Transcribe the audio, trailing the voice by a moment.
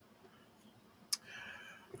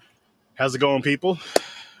How's it going, people?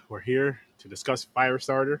 We're here to discuss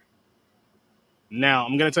Firestarter. Now,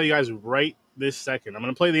 I'm going to tell you guys right this second. I'm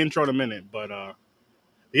going to play the intro in a minute, but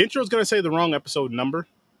the intro is going to say the wrong episode number.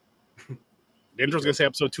 The intro is going to say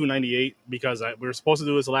episode 298 because we were supposed to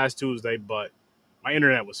do this last Tuesday, but my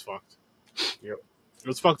internet was fucked. Yep. It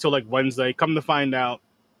was fucked till like Wednesday. Come to find out,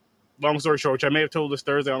 long story short, which I may have told this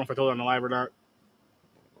Thursday. I don't know if I told it on the live or not.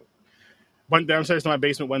 Went downstairs to my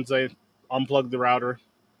basement Wednesday, unplugged the router,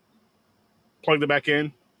 plugged it back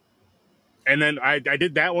in, and then I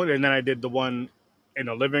did that one, and then I did the one in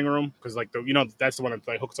the living room because that's the one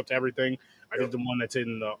that hooks up to everything. I did the one that's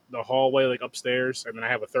in the hallway, like upstairs, and then I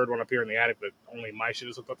have a third one up here in the attic that only my shit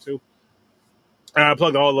is hooked up to. And I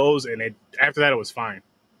plugged all those, and after that it was fine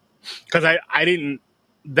because I didn't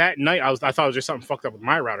that night I thought it was just something fucked up with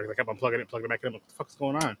my router. I kept on plugging it back in. What the fuck's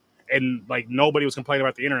going on? And like nobody was complaining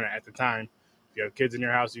about the internet at the time. If you have kids in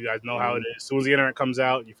your house, you guys know how it is. As soon as the internet comes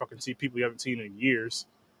out, you fucking see people you haven't seen in years.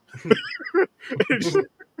 Who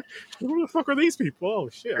the fuck are these people? Oh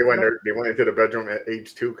shit! They went into the bedroom at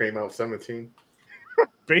age 2, came out 17.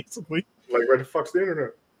 Basically, like where the fuck's the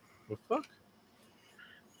internet? The fuck?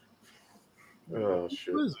 Oh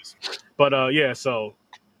shit! What is this? But yeah. So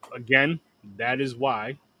again, that is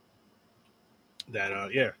why.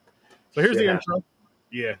 Yeah. So here's the intro.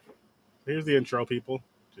 Yeah. Here's the intro, people.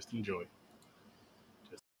 Just enjoy.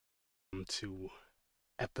 To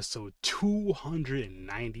episode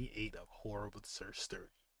 298 of Horror with Sir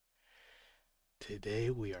Sturdy. Today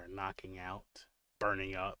we are knocking out,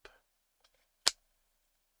 burning up,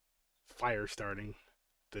 fire starting,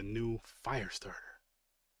 the new Firestarter.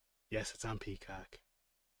 Yes, it's on Peacock.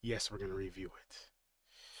 Yes, we're going to review it.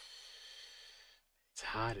 It's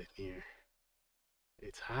hot in here.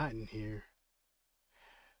 It's hot in here.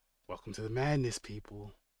 Welcome to the madness,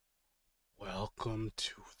 people. Welcome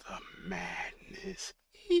to the madness.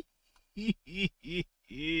 Yeah.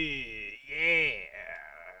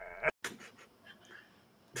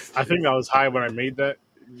 I think I was high when I made that.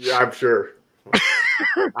 Yeah, I'm sure.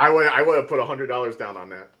 I would have put $100 down on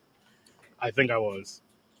that. I think I was.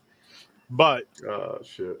 But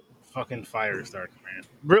shit. Fucking Firestarter, man.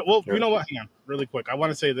 Well, you know what? Hang on, really quick. I want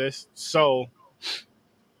to say this. So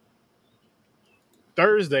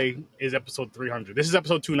Thursday is episode 300. This is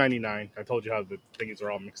episode 299. I told you how the things are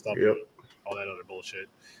all mixed up. Yep. All that other bullshit.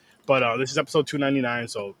 But this is episode 299.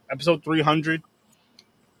 So episode 300.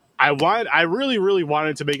 I really, really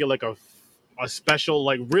wanted to make it like a special,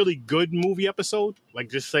 like really good movie episode. Like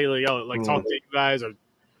just say like, talk to you guys or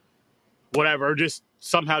whatever. Or just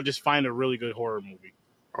somehow just find a really good horror movie.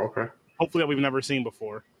 Okay. Hopefully that we've never seen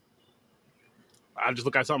before. I'll just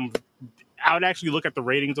look at something. I would actually look at the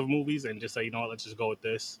ratings of movies and just say, you know what, let's just go with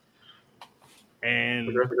this.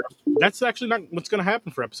 And that's actually not what's going to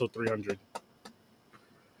happen for episode 300.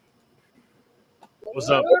 What's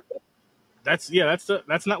up? That's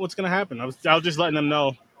not what's going to happen. I was just letting them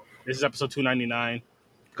know this is episode 299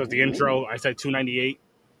 because the intro, I said 298,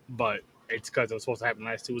 but it's because it was supposed to happen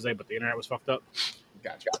last Tuesday, but the internet was fucked up.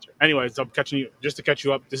 Gotcha. Anyways, I'm catching you just to catch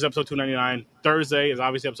you up. This is episode 299. Thursday is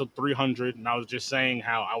obviously episode 300, and I was just saying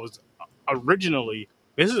how I was originally.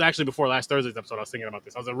 This is actually before last Thursday's episode. I was thinking about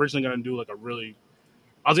this. I was originally going to do I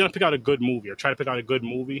was going to pick out a good movie or try to pick out a good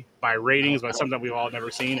movie by ratings, by something that we've all never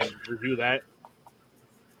seen and review that.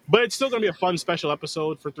 But it's still going to be a fun special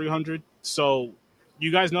episode for 300. So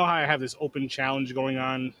you guys know how I have this open challenge going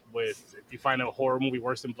on with if you find a horror movie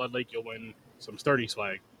worse than Blood Lake, you'll win some Sturdy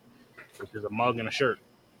swag, which is a mug and a shirt.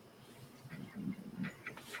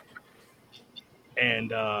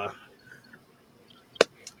 And that's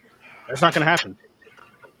not going to happen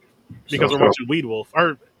because we're watching Weed Wolf.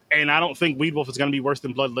 And I don't think Weed Wolf is going to be worse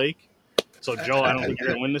than Blood Lake. So, Joe, I don't think you're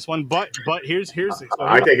going to win this one. But here's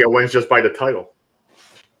I think it wins just by the title.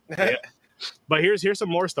 Yeah. But here's some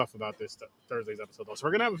more stuff about this Thursday's episode, though. So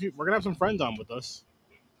we're gonna have some friends on with us,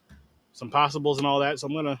 some possibles and all that. So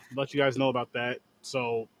I'm gonna let you guys know about that.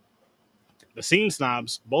 So the Scene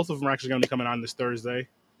Snobs, both of them are actually gonna be coming on this Thursday.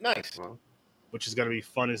 Nice. Which is gonna be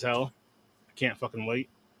fun as hell. I can't fucking wait.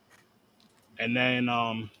 And then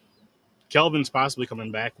Kelvin's possibly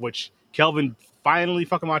coming back, which Kelvin finally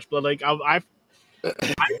fucking watched Blood Lake. I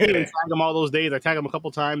didn't tag him all those days. I tagged him a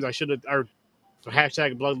couple times. I should have, or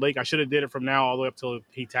hashtag Blood Lake. I should have did it from now all the way up till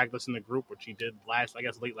he tagged us in the group, which he did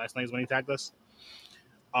late last night is when he tagged us.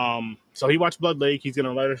 So he watched Blood Lake. He's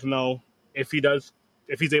gonna let us know if he's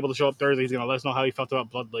able to show up Thursday. He's gonna let us know how he felt about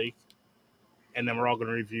Blood Lake, and then we're all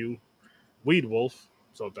gonna review Weed Wolf.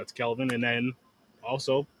 So that's Kelvin, and then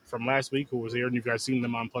also from last week, who was here, and you guys seen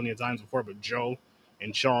them on plenty of times before, but Joe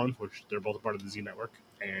and Sean, which they're both a part of the Z Network,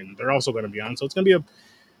 and they're also going to be on. So it's going to be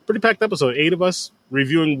a pretty packed episode. 8 of us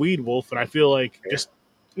reviewing Weed Wolf, and I feel like just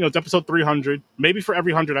it's episode 300. Maybe for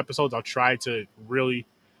every 100 episodes, I'll try to do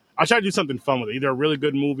something fun with it. Either a really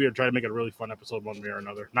good movie or try to make it a really fun episode one way or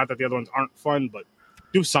another. Not that the other ones aren't fun, but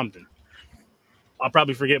do something. I'll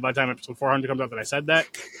probably forget by the time episode 400 comes out that I said that.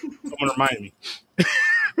 Someone remind me.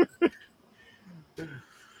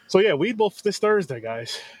 So yeah, Weed Wolf this Thursday,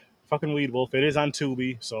 guys. Fucking Weed Wolf. It is on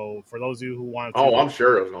Tubi. So for those of you who want to... Oh, I'm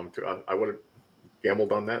sure it was on Tubi. I would have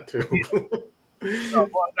gambled on that too.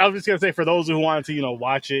 I was just going to say, for those who wanted to,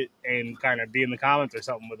 watch it and kind of be in the comments or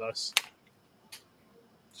something with us,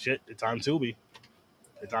 shit, it's on Tubi.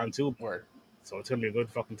 It's on Tubi. Word. So it's going to be a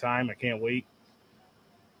good fucking time. I can't wait.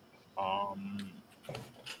 I'm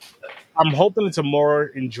hoping it's a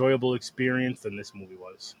more enjoyable experience than this movie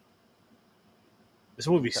was. This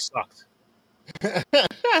movie sucked.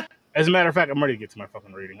 As a matter of fact, I'm ready to get to my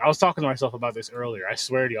fucking rating. I was talking to myself about this earlier. I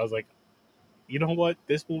swear to you, I was like, you know what?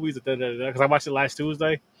 This movie's a da-da-da-da. Because I watched it last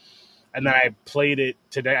Tuesday, and then I played it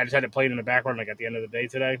today. I just had it played in the background, like, at the end of the day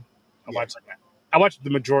today. I watched the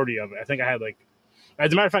majority of it. I think I had,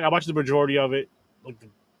 as a matter of fact, I watched the majority of it,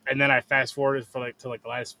 and then I fast-forwarded to the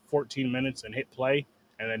last 14 minutes and hit play,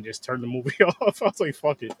 and then just turned the movie off. I was like,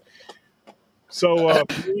 fuck it. So,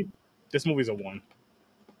 this movie's a 1.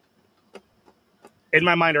 In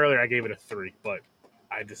my mind earlier, I gave it a 3, but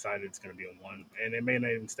I decided it's going to be a 1, and it may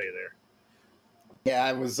not even stay there. Yeah,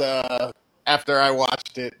 I was, after I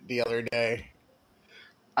watched it the other day,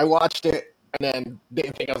 I watched it and then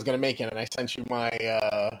didn't think I was going to make it, and I sent you my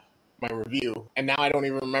review, and now I don't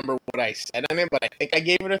even remember what I said on it, but I think I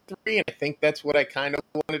gave it a 3, and I think that's what I kind of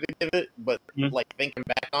wanted to give it, but, thinking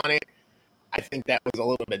back on it, I think that was a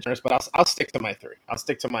little bit generous, but I'll stick to my 3. I'll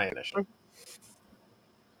stick to my initial.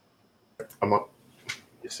 I'm up.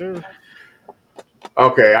 Yes, sir.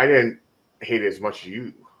 Okay, I didn't hate it as much as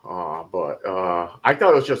you, but I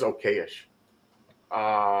thought it was just okayish.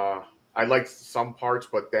 I liked some parts,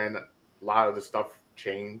 but then a lot of the stuff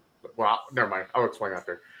changed. Well, never mind. I'll explain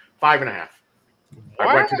after. 5.5.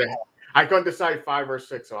 I couldn't decide 5 or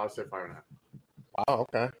 6, so I'll say 5.5. Wow,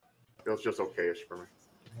 okay. It was just okayish for me.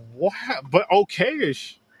 What? But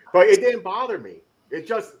okayish. But it didn't bother me. It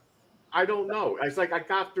just, I don't know. It's like I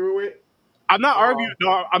got through it. I'm not arguing.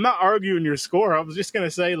 No, I'm not arguing your score. I was just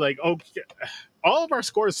gonna say, okay, all of our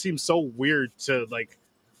scores seem so weird to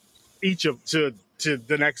each of to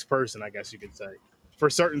the next person. I guess you could say for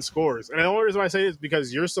certain scores. And the only reason why I say this is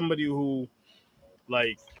because you're somebody who,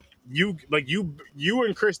 you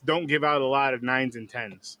and Chris don't give out a lot of 9s and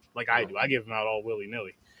 10s like I do. I give them out all willy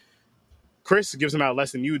nilly. Chris gives them out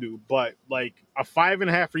less than you do, but a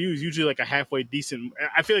 5.5 for you is usually a halfway decent.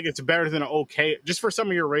 I feel like it's better than an okay, just for some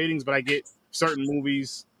of your ratings. But I get certain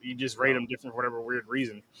movies, you just rate them different for whatever weird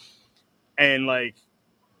reason. And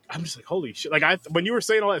I'm just holy shit! When you were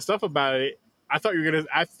saying all that stuff about it, I thought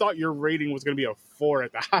your rating was gonna be a 4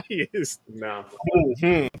 at the highest. No,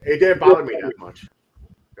 it didn't bother me that much.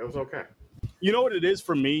 It was okay. You know what it is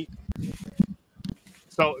for me?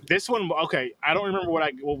 So this one, okay, I don't remember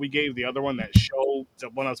what we gave the other one. That show, the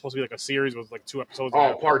one that was supposed to be a series, was 2 episodes.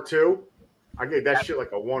 Oh, part 2. I gave that shit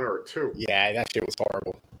a 1 or a 2. Yeah, that shit was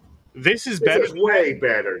horrible. This is way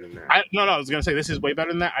better than that. I was gonna say this is way better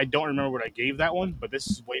than that. I don't remember what I gave that one, but this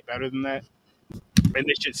is way better than that. And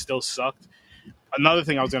this shit still sucked. Another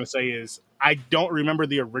thing I was gonna say is I don't remember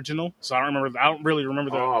the original, so I don't really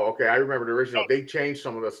remember the. Oh, okay, I remember the original. They changed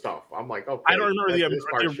some of the stuff. I'm like, okay. I don't remember the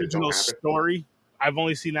original story. I've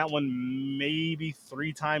only seen that one maybe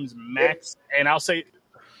 3 times max, and I'll say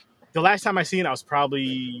the last time I seen it, I was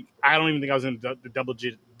probably, I don't even think I was in the double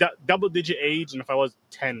digit age, and if I was,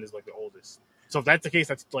 10 is the oldest. So if that's the case,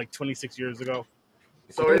 that's 26 years ago.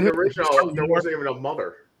 So in the original, there wasn't even a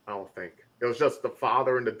mother. I don't think it was just the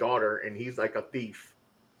father and the daughter, and he's like a thief,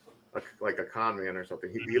 like a con man or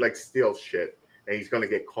something. He steals shit, and he's gonna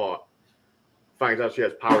get caught. Finds out she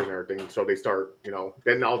has powers and everything, so they start,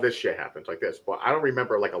 then all this shit happens like this. But I don't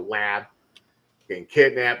remember a lab getting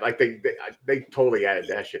kidnapped. They totally added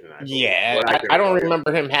that shit in that. Yeah, I don't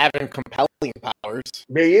remember him having compelling powers.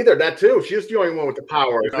 Me either. That too. She's the only one with the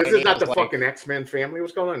powers. This is not the fucking X-Men family.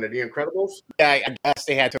 What's going on? The Incredibles? Yeah, I guess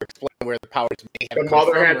they had to explain where the powers may have. The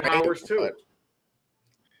mother had powers too.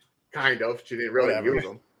 Kind of. She didn't really use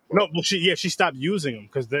them. No, well, she stopped using them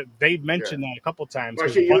because they mentioned that a couple times. But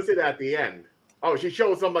she used it at the end. Oh, she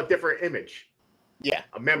shows them a different image. Yeah.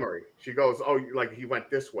 A memory. She goes, oh, he went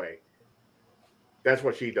this way. That's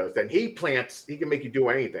what she does. Then he plants, he can make you do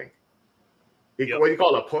anything. What do you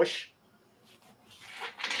call it, a push?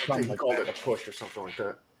 He called it a push or something like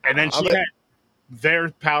that. And then she had their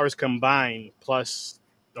powers combined plus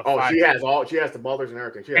She has the mothers and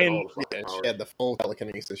everything. She has all the fucking She powers. had the full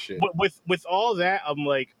telekinesis shit. With all that, I'm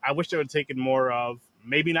like, I wish they would have taken more of,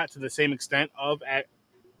 maybe not to the same extent of,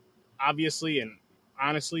 obviously and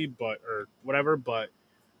honestly, but or whatever, but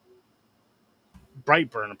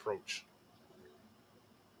Brightburn approach.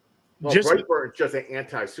 Well, Brightburn's just an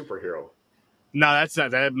anti-superhero. No, that's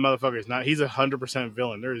not, that motherfucker is not. He's 100%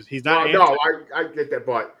 villain. He's not. Well, no, I get that,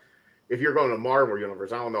 but if you're going to Marvel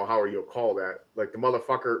Universe, I don't know how you'll call that. Like the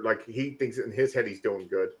motherfucker, like he thinks in his head he's doing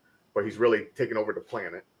good, but he's really taking over the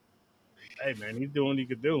planet. Hey man, he's doing what he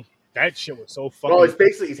could do. That shit was so fucking. Well, it's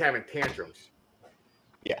basically he's having tantrums.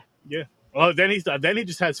 Yeah. Well, then he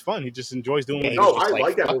just has fun. He just enjoys doing. Yeah, what I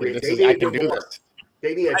like that movie. They need to do more.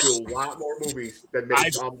 They need to do a lot more movies that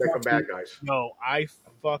make them bad guys. No, I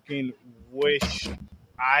fucking wish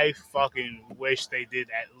they did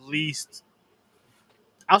at least.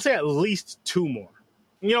 I'll say at least 2 more.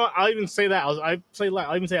 You know what? I'll even say that.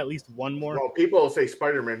 I'll even say at least 1 more. Well, people will say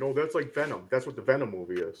Spider-Man. No, that's like Venom. That's what the Venom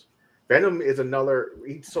movie is. Venom is another.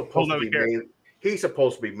 He's supposed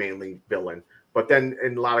to be mainly villain, but then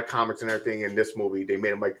in a lot of comics and everything in this movie, they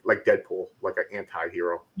made him like Deadpool, like an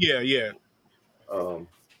anti-hero. Yeah.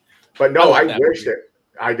 But no, I wish that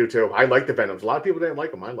I do too. I like the Venoms. A lot of people didn't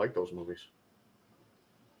like them. I like those movies.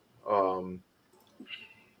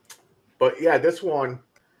 But yeah, this one,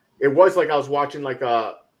 it was like I was watching like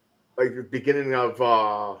the beginning of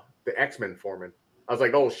the X-Men forming. I was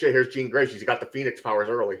like, oh shit, here's Jean Grey. She's got the Phoenix powers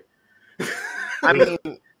early. I mean,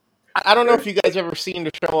 I don't know if you guys ever seen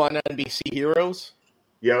the show on NBC Heroes.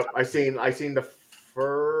 Yep, I seen the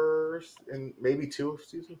first and maybe 2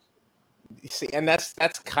 seasons. See, and that's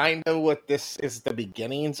kind of what this is, the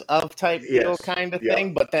beginnings of type deal kind of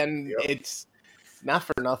thing. But then it's not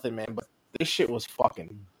for nothing, man. But this shit was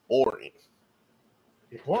fucking boring.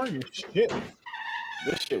 Boring as shit.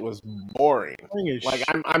 This shit was boring. Like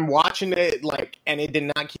I'm watching it, like, and it did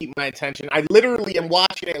not keep my attention. I literally am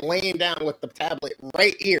watching it laying down with the tablet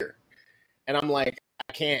right here, and I'm like,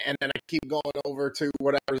 I can't. And then I keep going over to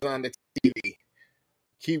whatever's on the TV.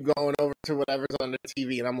 Keep going over to whatever's on the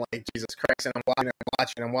TV, and I'm like, Jesus Christ! And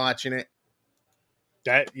I'm watching it.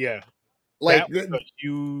 That like that was a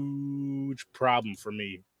huge problem for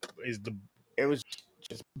me. It was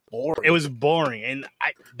just boring. It was boring, and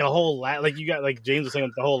the whole lab, like you got, like James was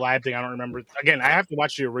saying, the whole lab thing. I don't remember. Again, I have to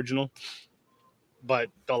watch the original, but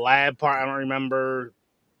the lab part I don't remember.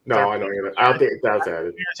 No, I don't either. I don't think that's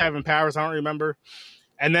added. Having powers, I don't remember.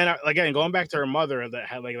 And then again, going back to her mother, that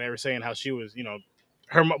had, like they were saying how she was,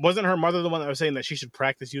 wasn't her mother the one that was saying that she should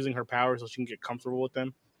practice using her powers so she can get comfortable with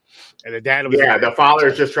them? And the dad was the father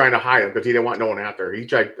is just trying to hide him because he didn't want no one after her. He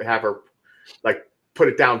tried to have her like put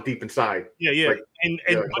it down deep inside. Yeah. Like, and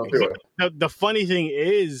the funny thing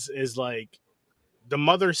is like the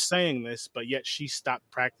mother's saying this, but yet she stopped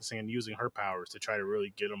practicing and using her powers to try to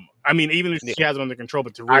really get them. I mean, even if she has them under control,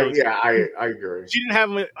 but to really, I agree. She didn't have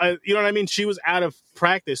them. You know what I mean? She was out of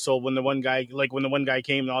practice. So when the one guy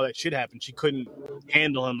came and all that shit happened, she couldn't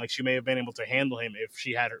handle him like she may have been able to handle him if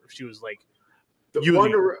she was like.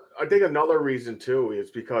 I think another reason too is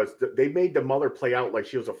because they made the mother play out like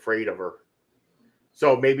she was afraid of her.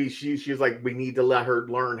 So maybe she's like, we need to let her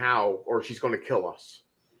learn how, or she's going to kill us.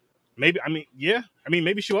 Maybe,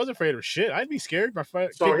 maybe she was afraid of shit. I'd be scared.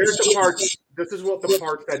 So here's the part. This is what the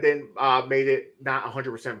part that then made it not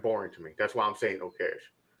 100% boring to me. That's why I'm saying okay.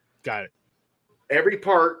 Got it. Every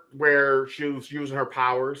part where she was using her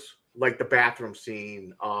powers, like the bathroom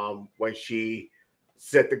scene, when she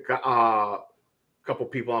set the couple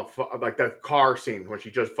people on, like the car scene when she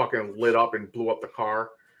just fucking lit up and blew up the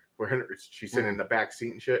car, where she's sitting in the back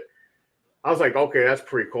seat and shit. I was like, okay, that's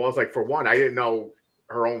pretty cool. I was like, for one, I didn't know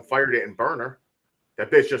her own fire didn't burn her.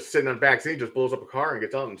 That bitch just sitting in the back seat, just blows up a car and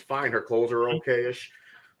gets out and it's fine. Her clothes are okay-ish.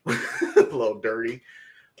 A little dirty.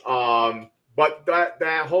 But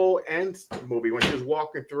that whole end movie, when she was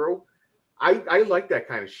walking through, I like that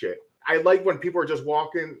kind of shit. I like when people are just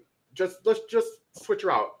walking, let's just switch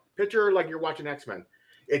her out. Picture like you're watching X-Men.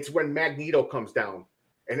 It's when Magneto comes down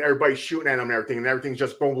and everybody's shooting at him and everything's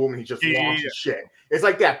just boom, boom, and he just launches shit. It's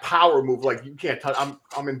like that power move, like you can't touch.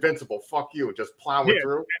 I'm invincible. Fuck you, just plowing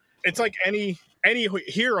through. It's like any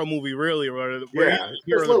hero movie, really.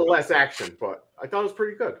 There's a little less action, but I thought it was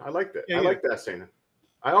pretty good. I liked it. I liked that scene.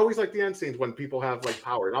 I always like the end scenes when people have like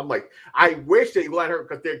power. And I'm like, I wish they let her,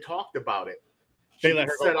 because they talked about it. They let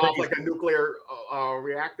her set off like a nuclear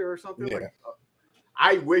reactor or something. Yeah. Like,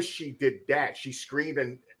 I wish she did that. She screamed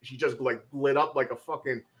and she just like lit up like a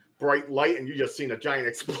fucking bright light, and you just seen a giant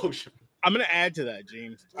explosion. I'm gonna add to that,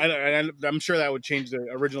 James. I'm sure that would change the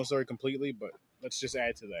original story completely, but let's just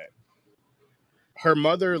add to that. her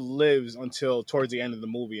mother lives until towards the end of the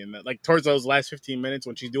movie, and like towards those last 15 minutes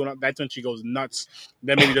when she's doing it, that's when she goes nuts.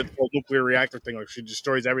 Then maybe does the whole nuclear reactor thing, like she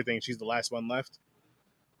destroys everything. And she's the last one left,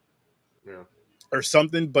 or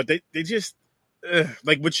something. But they just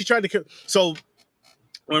like when she tried to kill. So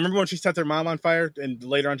remember when she set her mom on fire, and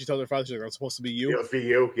later on she told her father, she's like, "I'm supposed to be you." It was be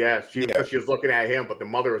you, yeah. She was looking at him, but the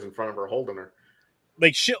mother was in front of her holding her.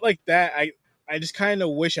 Like shit like that. I just kind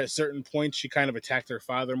of wish at certain points she kind of attacked her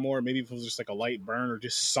father more. Maybe if it was just like a light burn or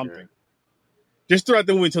just something. Yeah. Just throughout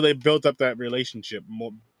the movie until they built up that relationship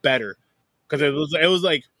more better. Because it was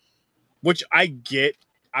like, which I get.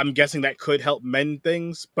 I'm guessing that could help mend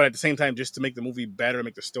things, but at the same time, just to make the movie better,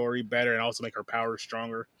 make the story better, and also make her power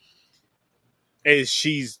stronger, is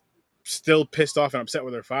she's still pissed off and upset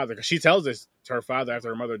with her father. Because she tells this to her father after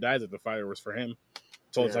her mother dies that the fire was for him.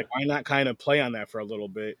 So it's like, why not kind of play on that for a little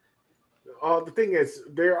bit? The thing is,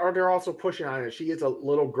 they're also pushing on it. She is a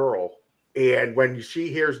little girl, and when she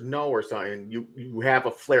hears no or something, you have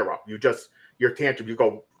a flare up. Your tantrum. You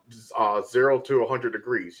go 0 to 100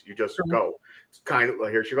 degrees. You just go. It's kind of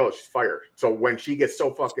like, here she goes. She's fired. So when she gets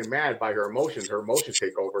so fucking mad by her emotions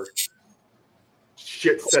take over.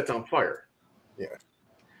 Shit sets on fire. Yeah.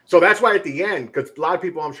 So that's why at the end, because a lot of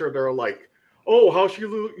people, I'm sure they're like, "Oh, how she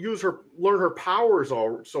learn her powers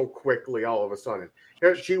all so quickly all of a sudden."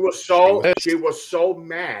 She was so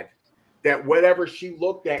mad that whatever she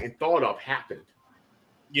looked at and thought of happened.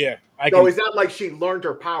 Yeah. So it's not like she learned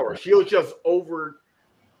her power. She was just over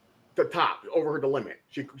the top, over the limit.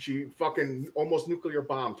 She fucking almost nuclear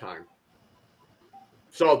bomb time.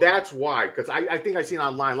 So that's why, because I think I seen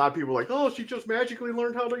online a lot of people are like, "Oh, she just magically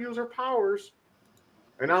learned how to use her powers."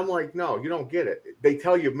 And I'm like, no, you don't get it. They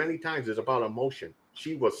tell you many times it's about emotion.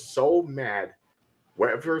 She was so mad.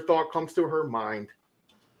 Whatever thought comes to her mind,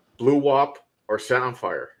 blew up or set on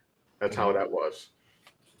fire. That's how that was.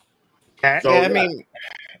 So, I mean,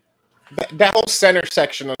 that whole center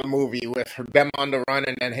section of the movie with them on the run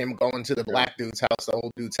and then him going to the black dude's house, the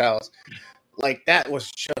old dude's house, like that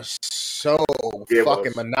was just so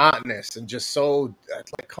fucking monotonous and just so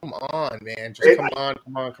like, come on, man, just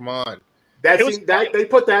come on. They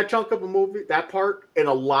put that chunk of a movie, that part, in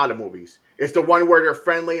a lot of movies. It's the one where they're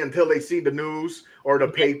friendly until they see the news or the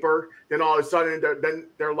paper. Then all of a sudden,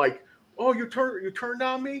 they're like, "Oh, you turned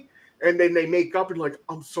on me," and then they make up and like,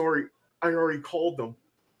 "I'm sorry, I already called them."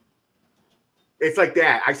 It's like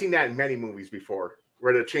that. I've seen that in many movies before,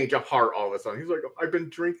 where they change of heart all of a sudden. He's like, "I've been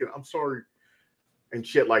drinking. I'm sorry," and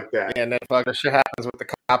shit like that. And then fucking shit happens with the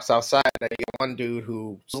cops outside. That one dude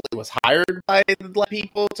who was hired by the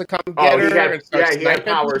people to come get her. He had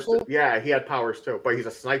powers. Yeah, he had powers too, but he's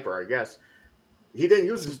a sniper, I guess. He didn't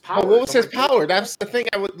use his power. What was his power? That's the thing.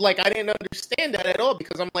 I didn't understand that at all,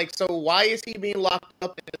 because I'm like, so why is he being locked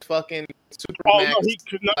up in this fucking super? Oh no,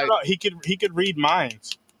 he could read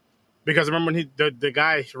minds. Because remember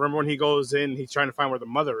when he goes in, he's trying to find where the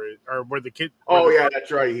mother is or where the kid. Oh yeah,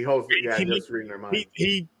 that's right. He holds. Yeah, just reading their mind.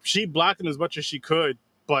 She blocked him as much as she could,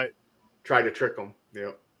 but tried to trick him.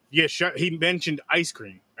 Yeah. Yeah, he mentioned ice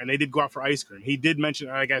cream, and they did go out for ice cream. He did mention,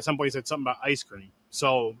 like at some point, he said something about ice cream.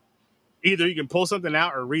 So either you can pull something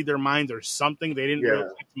out or read their minds or something. They didn't. Really,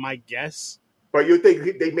 that's my guess. But you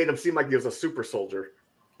think they made him seem like he was a super soldier,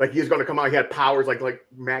 like he was going to come out. He had powers like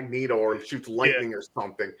Magneto or he shoots lightning or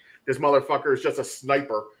something. This motherfucker is just a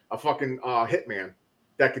sniper, a fucking hitman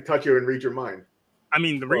that could touch you and read your mind. I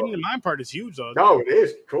mean, the reading the mind part is huge, though. No, it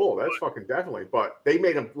is cool. That's fucking definitely. But they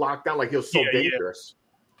made him locked down like he was so dangerous. Yeah.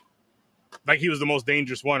 Like he was the most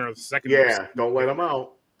dangerous one or the second. Yeah, don't let him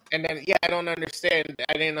out. And then, I don't understand.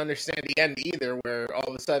 I didn't understand the end either, where all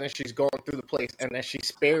of a sudden she's going through the place and then she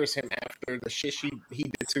spares him after the shit he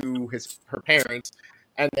did to her parents.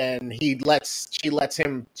 And then she lets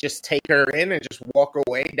him just take her in and just walk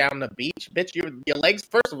away down the beach. Bitch, your legs,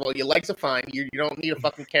 first of all, your legs are fine. You don't need a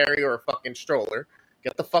fucking carry or a fucking stroller.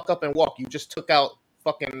 Get the fuck up and walk. You just took out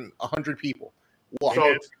fucking 100 people. Walk.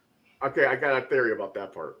 So, okay, I got a theory about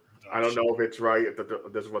that part. I don't know if it's right, if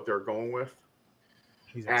this is what they're going with.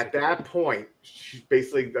 At that point, she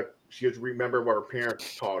just remembered what her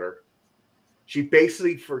parents taught her. She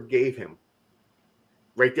basically forgave him.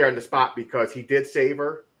 Right there on the spot, because he did save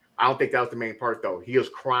her. I don't think that was the main part, though. He was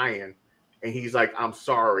crying, and he's like, "I'm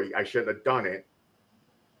sorry. I shouldn't have done it.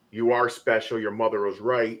 You are special. Your mother was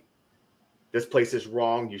right. This place is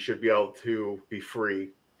wrong. You should be able to be free."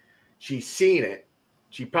 She's seen it.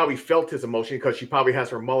 She probably felt his emotion because she probably has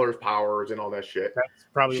her mother's powers and all that shit. That's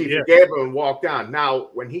probably she forgave him and walked on. Now,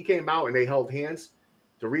 when he came out and they held hands,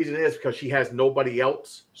 the reason is because she has nobody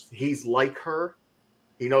else. He's like her.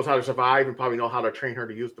 He knows how to survive and probably know how to train her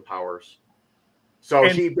to use the powers. So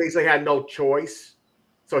she basically had no choice.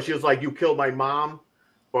 So she was like, "You killed my mom,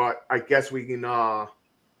 but I guess we can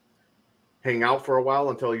hang out for a while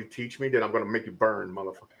until you teach me. Then I'm gonna make you burn,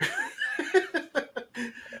 motherfucker."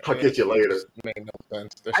 I'll get you later. Made no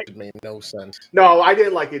sense. This shit made no sense. No, I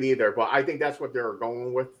didn't like it either, but I think that's what they're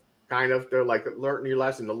going with. Kind of, they're like, learn your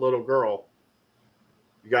lesson. The little girl,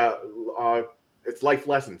 you got it's life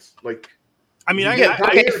lessons. Like, I mean,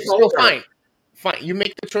 fine. You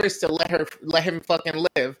make the choice to let him fucking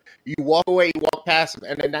live. You walk away, you walk past him,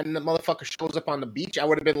 and then the motherfucker shows up on the beach. I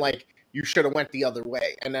would have been like, you should have went the other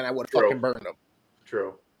way, and then I would have fucking burned him.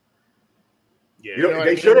 True. Yeah,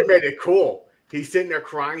 they should have made it cool. He's sitting there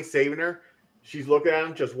crying, saving her. She's looking at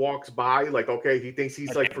him, just walks by, like, okay, he thinks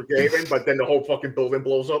he's like forgiven, but then the whole fucking building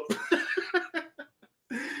blows up.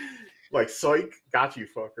 Like, psych, got you,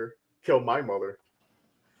 fucker. Killed my mother.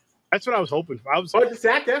 That's what I was hoping for. But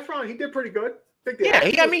Zac Efron, he did pretty good.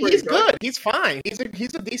 He's good. He's fine. He's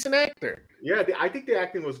a decent actor. Yeah, I think the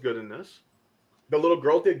acting was good in this. The little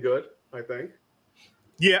girl did good, I think.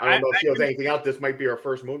 Yeah, I don't know if she has anything else. This might be her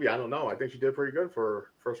first movie. I don't know. I think she did pretty good for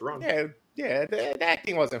her first run. Yeah. The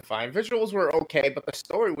acting wasn't fine. Visuals were okay, but the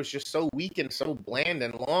story was just so weak and so bland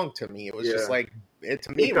and long to me. It was just like it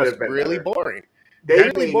was really boring.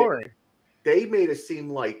 Boring. They made it seem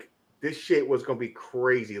like this shit was gonna be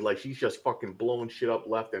crazy. Like she's just fucking blowing shit up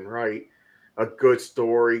left and right. A good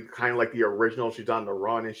story, kind of like the original. She's on the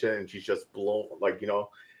run and shit, and she's just blown, like, you know.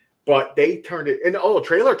 But they turned it, and the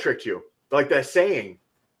trailer tricked you, like that saying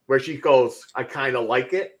where she goes, "I kind of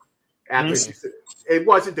like it." After she said, it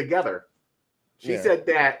wasn't together. She said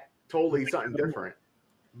that totally something different.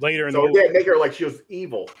 Later in the movie, make her like she was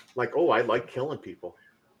evil. Like, oh, I like killing people.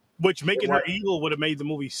 Which making her evil would have made the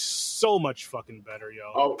movie so much fucking better,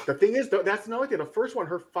 yo. Oh, the thing is, that's another thing. The first one,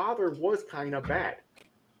 her father was kind of bad.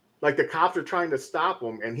 Like the cops are trying to stop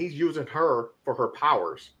him, and he's using her for her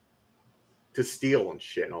powers to steal and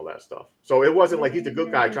shit and all that stuff. So it wasn't like he's a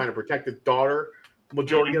good guy trying to protect his daughter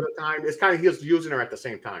majority of the time. It's kind of he's using her at the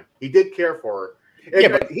same time. He did care for her.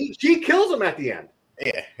 And but she kills him at the end.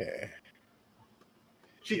 Yeah.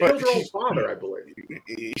 She kills her own father, I believe.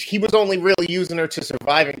 He was only really using her to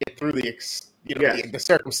survive and get through the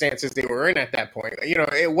circumstances they were in at that point. You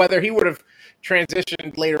know, whether he would have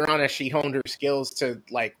transitioned later on as she honed her skills to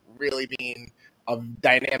like really being a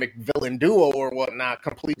dynamic villain duo or whatnot,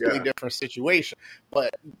 completely different situation.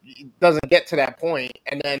 But it doesn't get to that point.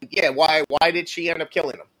 And then, why did she end up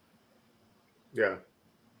killing him? Yeah.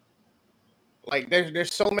 Like,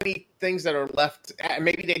 there's so many things that are left.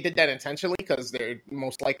 Maybe they did that intentionally because they're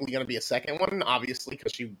most likely going to be a second one, obviously,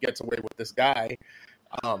 because she gets away with this guy.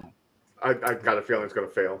 I got a feeling it's going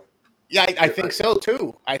to fail. Yeah, I think so,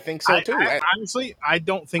 too. Honestly, I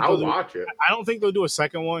don't think I'll watch it. I don't think they'll do a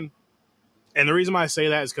second one. And the reason why I say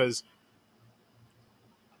that is because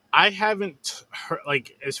I haven't heard,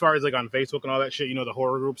 like, as far as like on Facebook and all that shit, you know, the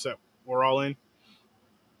horror groups that we're all in,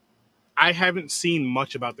 I haven't seen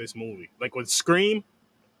much about this movie. Like with Scream,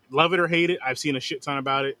 love it or hate it, I've seen a shit ton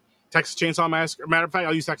about it. Texas Chainsaw Massacre, matter of fact,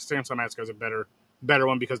 I'll use Texas Chainsaw Massacre as a better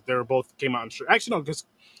one because they both came out in actually no, because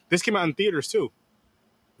this came out in theaters too.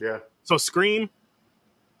 Yeah. So Scream,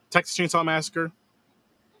 Texas Chainsaw Massacre,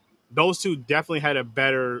 those two definitely had a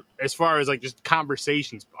better, as far as like just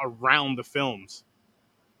conversations around the films.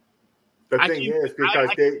 The thing is, because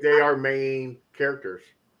they are main characters.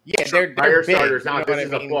 Yeah, they're Firestarter's not. This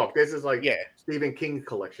is a book. This is like Stephen King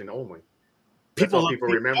collection only. That's all people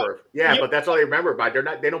remember. Yeah, but that's all they remember by. They're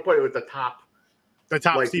not. They don't put it with the top. The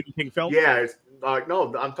top like, Stephen King film. Yeah, it's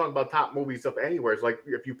no. I'm talking about top movies of anywhere. It's like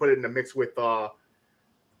if you put it in the mix with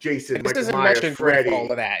Jason, Michael Myers, Freddy, all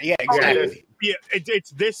of that. Yeah, exactly. Yeah,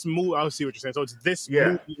 it's this movie. I'll see what you're saying. So it's this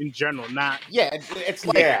movie in general, not. Yeah, it's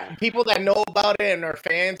like people that know about it and are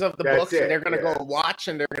fans of the books, and they're going to go watch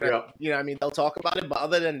and they're going to, you know, I mean, they'll talk about it. But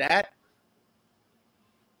other than that,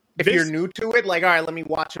 if you're new to it, like, all right, let me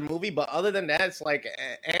watch a movie. But other than that, it's like,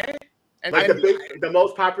 And like the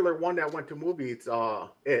most popular one that went to movies,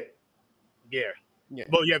 It. Yeah.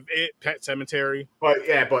 Well, you have It, Pet Sematary. But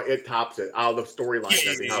it tops it. All the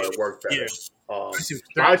storylines and how it worked better. A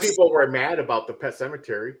lot of people were mad about the Pet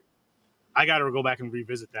Sematary. I got to go back and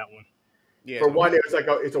revisit that one. Yeah. For one, it's like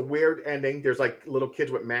it's a weird ending. There's like little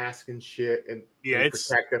kids with masks and shit, and it's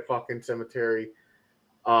protect the fucking cemetery.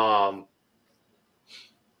 A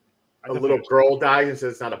little girl dies and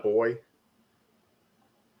says it's not a boy.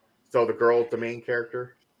 So the girl's the main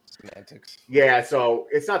character. Semantics. Yeah, so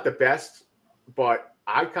it's not the best, but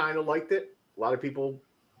I kind of liked it. A lot of people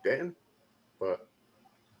didn't, but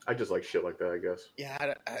I just like shit like that, I guess.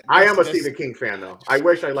 Yeah, I am a Stephen King fan, though. I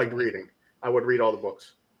wish I liked reading. I would read all the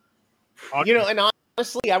books. You know, and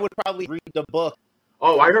honestly, I would probably read the book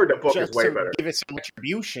Oh, I heard the book just is way to better. give it some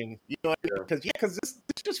retribution. You know, because this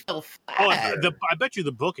just fell flat. Oh, I bet you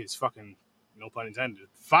the book is fucking, no pun intended,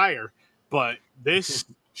 fire. But this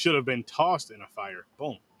should have been tossed in a fire.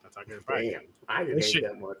 Boom. That's how I get it fire. Damn, I didn't hate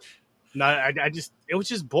that much. No, I just, it was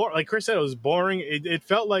just boring. Like Chris said, it was boring. It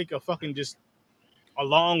felt like a fucking just a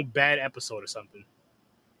long bad episode or something.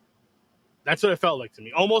 That's what it felt like to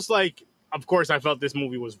me. Almost like, of course, I felt this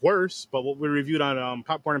movie was worse. But what we reviewed on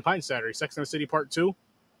Popcorn and Pine Saturday, Sex and the City Part 2,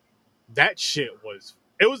 that shit was.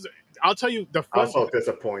 It was. I'll tell you the. I was so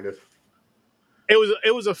disappointed.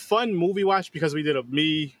 It was a fun movie watch because we did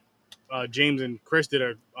James and Chris did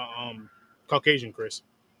a Caucasian Chris.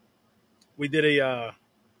 We did a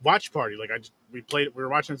watch party. Like we were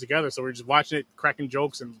watching it together, so we were just watching it, cracking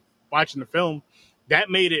jokes and watching the film. That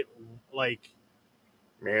made it like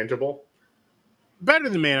manageable. Better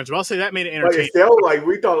than manageable. I'll say that made it entertaining. But still, like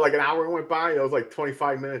we thought, like an hour went by. It was like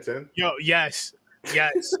 25 minutes in. Yo, yes.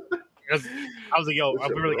 I was like, yo,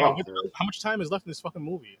 we were like, yo, how much time is left in this fucking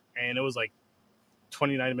movie? And it was like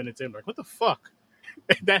 29 minutes in. Like, what the fuck?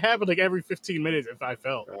 That happened like every 15 minutes. If I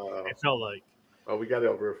felt, it felt like. Oh, we got it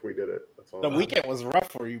over if we did it. That's all. The weekend was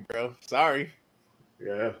rough for you, bro. Sorry.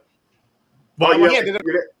 Yeah. Well, you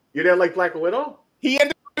didn't like Black Widow? He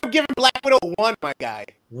ended up giving Black Widow 1, my guy.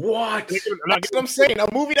 What? That's what I'm saying.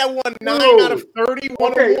 A movie that won 9 out of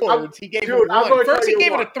 31 awards, he gave it 1. First, he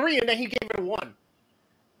gave it a 3, and then he gave it a 1.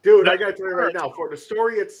 Dude, I got to tell you right now, for the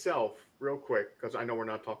story itself, real quick, because I know we're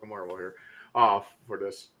not talking Marvel here for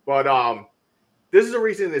this, but this is the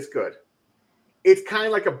reason it's good. It's kind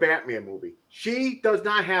of like a Batman movie. She does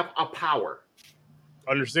not have a power.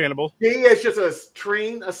 Understandable. She is just a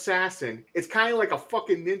trained assassin. It's kind of like a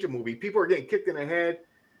fucking ninja movie. People are getting kicked in the head.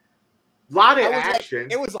 A lot of action.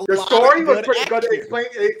 It was the story was pretty good.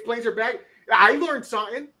 It explains her back. I learned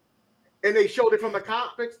something, and they showed it from the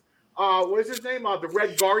comics. What is his name? The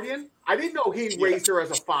Red Guardian. I didn't know he raised her as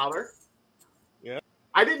a father. Yeah.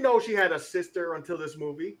 I didn't know she had a sister until this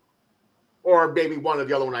movie. Or maybe one of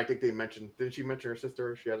the other one I think they mentioned. Didn't she mention her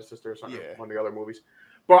sister? She had a sister or something in one of the other movies.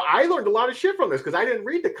 But I learned a lot of shit from this because I didn't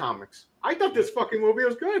read the comics. I thought this fucking movie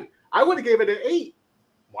was good. I would have gave it an 8.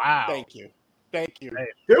 Wow. Thank you.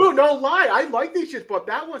 Dude, no lie. I like these shits, but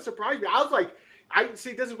that one surprised me. I was like,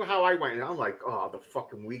 this is how I went. And I'm like, oh, the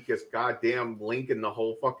fucking weakest goddamn link in the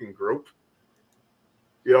whole fucking group.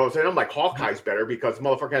 You know what I'm saying? I'm like, Hawkeye's better because the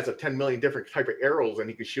motherfucker has a 10 million different type of arrows and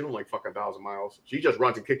he can shoot them like fucking 1,000 miles. She just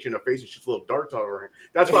runs and kicks you in the face and shoots little darts out of her hand.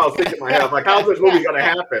 That's what I was thinking in my head. I was like, how's this movie going to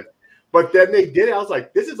happen? But then they did it. I was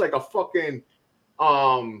like, this is like a fucking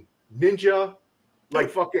ninja,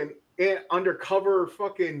 like fucking undercover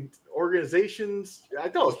fucking organizations. I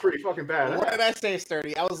thought it was pretty fucking bad. What did I say,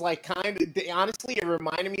 Sturdy? I was like, honestly, it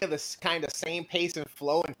reminded me of this kind of same pace and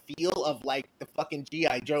flow and feel of like the fucking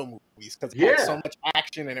G.I. Joe movies because it had so much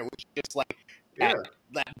action and it was just like that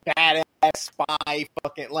badass spy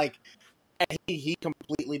fucking like. And he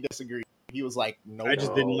completely disagreed. He was like, no, I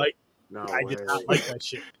just didn't like. No, I did not like that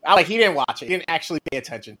shit. He didn't watch it. He didn't actually pay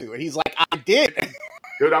attention to it. He's like, I did.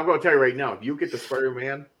 Dude, I'm going to tell you right now. If you get the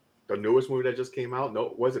Spider-Man, the newest movie that just came out,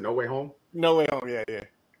 No Way Home? No Way Home, yeah.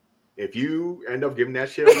 If you end up giving that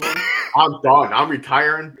shit a win, I'm done. I'm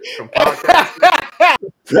retiring from podcasting.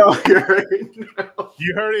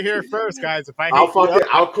 You heard it here first, guys. If I'll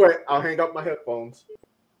quit. I'll hang up my headphones.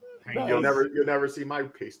 You'll never see my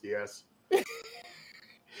pasty ass.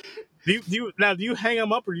 Do you hang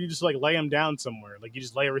them up or do you just like lay them down somewhere? Like you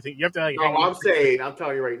just lay everything. You have to like. No, I'm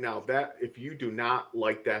telling you right now that if you do not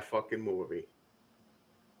like that fucking movie,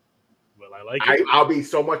 well, I like it. I'll be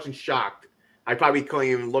so much in shock. I probably can't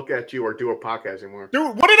even look at you or do a podcast anymore.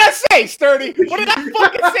 Dude, what did I say, Sturdy? What did I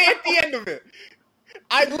fucking say at the end of it?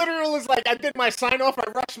 I literally was like, I did my sign off. I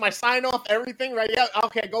rushed my sign off, everything, right? Yeah,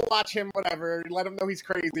 okay, go watch him, whatever. Let him know he's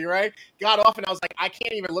crazy, right? Got off, and I was like, I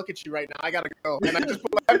can't even look at you right now. I gotta go. And I just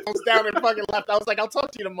put my headphones down and fucking left. I was like, I'll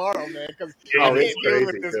talk to you tomorrow, man, because I can't deal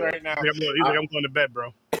with this right now. He's like, I'm going to bed,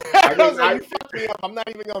 bro. I was like, you fucked me up. I'm not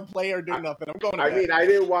even gonna play or do nothing. I'm going to bed. I mean, I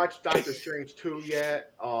didn't watch Doctor Strange 2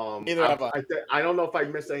 yet. Neither have I. I don't know if I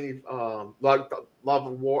missed any Love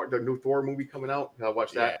and War, the new Thor movie coming out. I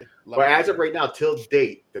watched that. But as of right now, till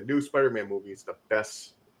date, the new Spider-Man movie is the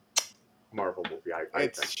best Marvel movie. I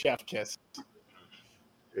think. Chef kiss.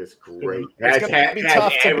 It's great. It's going to be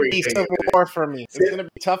tough to beat Civil War for me. It's going to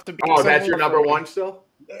be tough to beat Civil War. Oh, that's your number one still?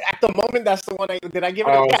 At the moment, that's the one did I give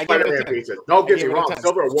it a 10? Don't get me wrong.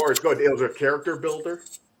 Civil War is good. It was a character builder.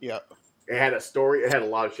 Yeah. It had a story. It had a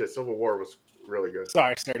lot of shit. Civil War was really good.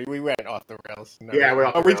 Sorry, Sturdy, we went off the rails. No.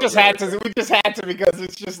 Yeah, we just had to. We just had to because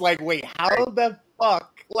it's just like, wait, how the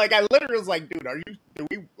fuck? Like, I literally was like, dude, are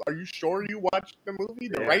you sure you watched the movie,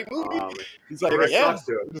 the right movie? He's like, yeah,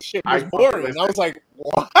 this shit was boring. And I was like,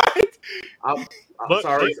 what? I'm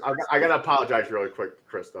sorry. I gotta apologize really quick,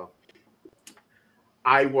 Chris. Though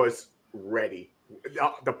I was ready.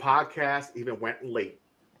 The podcast even went late.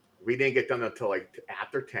 We didn't get done until like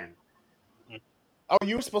after 10. Oh,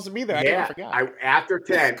 you were supposed to be there. I didn't forget. After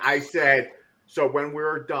 10, I said, so when we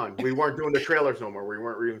were done, we weren't doing the trailers no more. We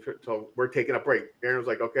weren't reading, so we're taking a break. Aaron was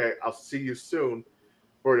like, okay, I'll see you soon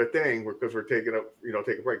for the thing because we're taking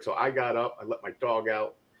a break. So I got up, I let my dog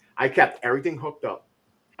out. I kept everything hooked up.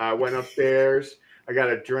 I went upstairs, I got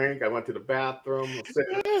a drink, I went to the bathroom.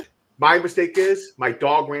 My mistake is my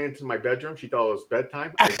dog ran into my bedroom. She thought it was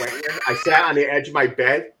bedtime. I went there, I sat on the edge of my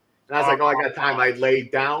bed. And I was like, I got time. I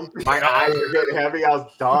laid down. My eyes were getting heavy. I was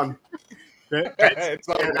done. and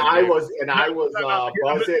I was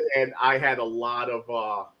buzzing, and I had a lot of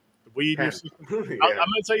weed. Yeah. I'm gonna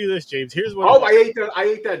tell you this, James. Here's what. I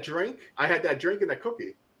ate that drink. I had that drink and that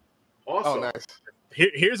cookie. Also, nice.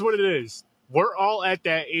 Here's what it is. We're all at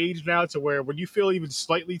that age now to where when you feel even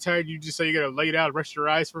slightly tired, you just say you're gonna lay down, rest your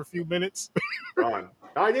eyes for a few minutes.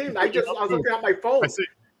 I didn't. I was looking at my phone.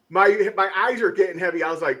 My eyes are getting heavy. I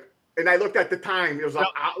was like. And I looked at the time. It was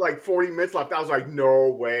like 40 minutes left. I was like, "No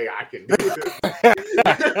way, I can do this."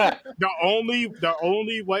 The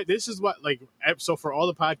only way. This is what so for all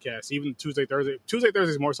the podcasts, even Tuesday, Thursday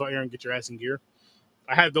is more so Aaron, get your ass in gear.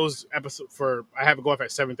 I have those episodes I have it go off at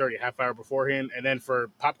 7:30, half hour beforehand, and then for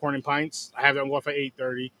Popcorn and Pints, I have them go off at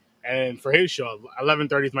 8:30, and for his show,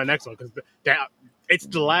 11:30 is my next one because it's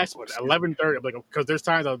the last one, 11:30. I'm like, because there's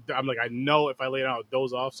times I'm like, I know if I lay down, I'll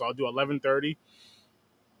doze off, so I'll do 11:30.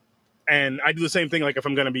 And I do the same thing, like if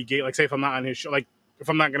I'm going to be gay, like say if I'm not on his show, like if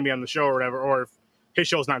I'm not going to be on the show or whatever, or if his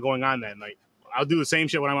show's not going on that night, I'll do the same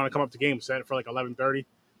shit when I want to come up to game, set it for like 11:30.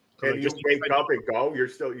 And you wake up and go, you're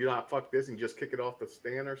not fuck this and just kick it off the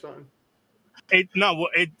stand or something?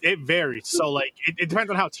 It varies. So like it depends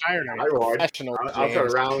on how tired I am. I'll turn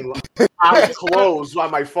around, eyes closed while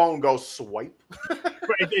my phone goes swipe.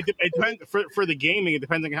 It depends for the gaming. It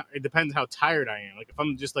depends how tired I am. Like if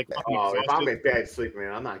I'm just like if I'm in bed sleeping,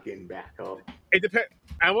 man, I'm not getting back up. It depends.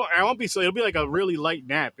 I won't be. So it'll be like a really light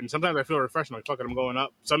nap, and sometimes I feel refreshed. I'm like, fuck it, I'm going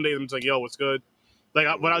up. Some days I'm just like, yo, what's good?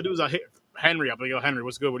 Like what I'll do is I'll hit Henry up. Like, yo, Henry,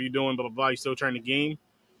 what's good? What are you doing? Blah blah blah. You still trying to game?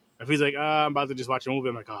 If he's like, I'm about to just watch a movie,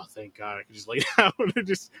 I'm like, oh, thank God, I can just lay down and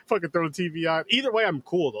just fucking throw the TV on. Either way, I'm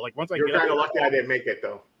cool though. Like once You're kind of lucky I didn't make it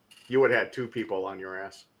though. You would have had 2 people on your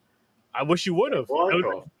ass. I wish you would have.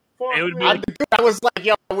 It would be I was like,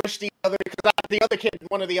 yo, I wish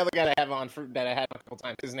one of the other guys I have on that I had a couple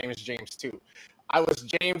times, his name is James too. I was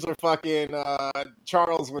James or fucking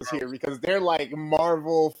Charles was here because they're like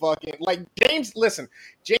Marvel fucking like James. Listen,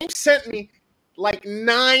 James sent me like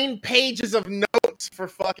 9 pages of notes for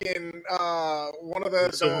fucking one of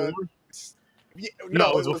the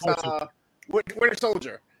no, it was Winter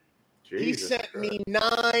Soldier. Jesus, he sent me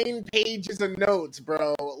 9 pages of notes,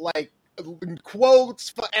 bro. Like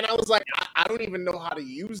quotes, and I was like, I don't even know how to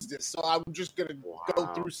use this, so I'm just gonna go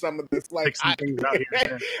through some of this. Like,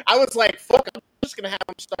 I was like, fuck, I'm just gonna have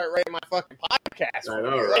him start writing my fucking podcast. I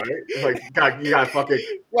know, right? Like, you got fucking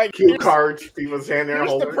like cue cards, people's hand there.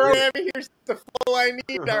 Here's the programming. Here's the flow I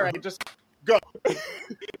need. All right, just go.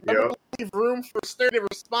 Yep. Leave room for Sturdy to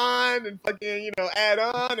respond and fucking add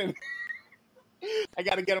on, and I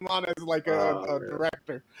got to get him on as like a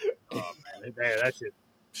director. Oh man, that's it.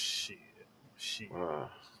 Shit.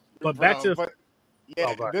 But back to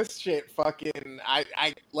this shit fucking I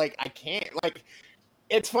can't like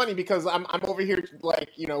it's funny because I'm over here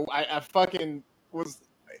like I fucking was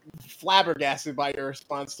flabbergasted by your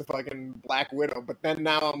response to fucking Black Widow, but then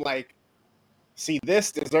now I'm like, see,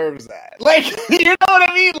 this deserves that. Like, you know what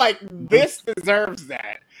I mean? Like, this deserves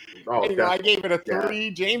that. I gave it a 3.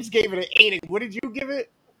 Yeah. James gave it an 8. What did you give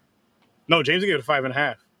it? No, James gave it a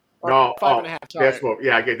 5.5. No, 5.5. This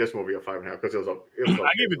movie, I gave this movie a 5.5 because it was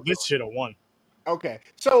I gave it this shit a 1. Okay,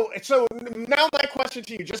 so now my question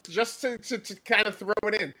to you, just to kind of throw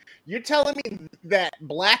it in, you're telling me that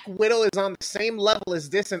Black Widow is on the same level as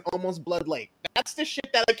this and Almost Blood Lake? That's the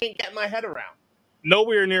shit that I can't get my head around.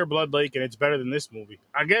 Nowhere near Blood Lake, and it's better than this movie.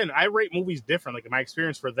 Again, I rate movies different. Like my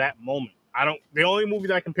experience for that moment, the only movie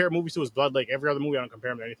that I compare movies to is Blood Lake. Every other movie I don't compare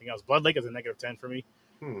them to anything else. Blood Lake is a -10 for me.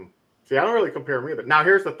 See, I don't really compare them either. Now,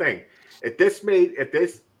 here's the thing: if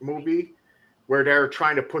this movie where they're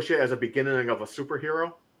trying to push it as a beginning of a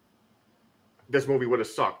superhero, this movie would have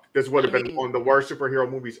sucked. This would have been one of the worst superhero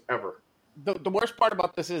movies ever. the worst part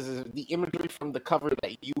about this is the imagery from the cover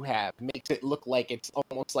that you have makes it look like it's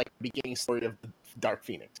almost like the beginning story of the Dark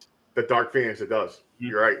Phoenix. The Dark Phoenix, it does. Mm-hmm.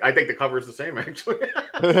 You're right. I think the cover is the same, actually.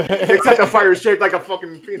 Except the fire is shaped like a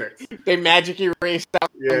fucking phoenix. They magic erased out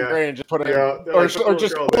Jean Grey and just put it, or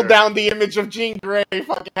just pull down the image of Jean Grey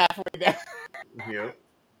fucking halfway down. Yeah.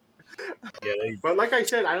 Yeah, but like I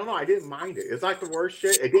said, I don't know. I didn't mind it. It's not the worst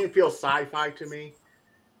shit. It didn't feel sci-fi to me.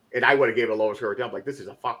 And I would have gave it a lower score. I'm like, this is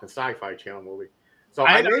a fucking sci-fi channel movie. So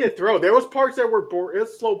I made it through. There was parts that were boring. It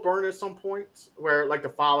was slow burn at some points where like the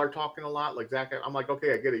father talking a lot, like Zach. I'm like,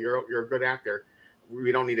 okay, I get it. You're a good actor.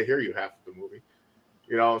 We don't need to hear you half the movie.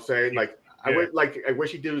 You know what I'm saying? Like I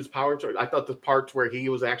wish he did his power. I thought the parts where he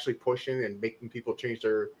was actually pushing and making people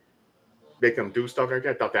make them do stuff like that.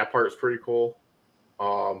 I thought that part was pretty cool.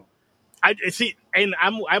 I see, and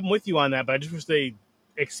I'm with you on that, but I just wish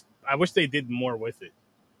I wish they did more with it.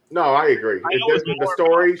 No, I agree. The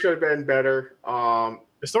story should have been better.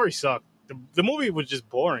 The story sucked. The movie was just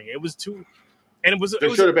boring. It was too, and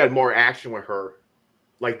there should have been more action with her,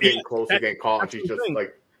 like getting close to getting caught, and she's just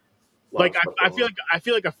like I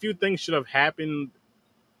feel like a few things should have happened,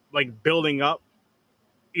 like building up,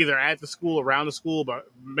 either at the school, around the school, but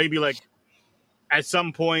maybe like at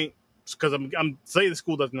some point, because I'm say the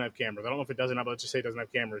school doesn't have cameras. I don't know if it doesn't have, but let's just say it doesn't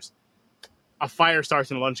have cameras. A fire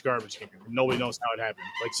starts in a lunch garbage can. Nobody knows how it happened.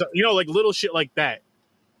 Like, so, like little shit like that.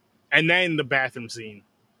 And then the bathroom scene.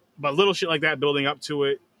 But little shit like that building up to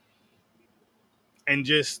it. And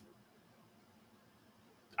just,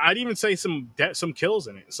 I'd even say some kills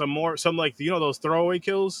in it. Some like, those throwaway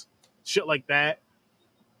kills. Shit like that.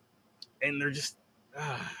 And they're just,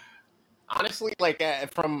 honestly, like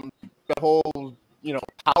from the whole,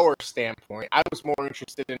 power standpoint, I was more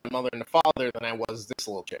interested in the mother and the father than I was this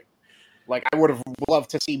little chick. Like, I would have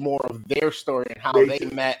loved to see more of their story and how they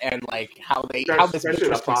met and, like, how this bitch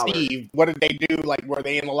was conceived. What did they do? Like, were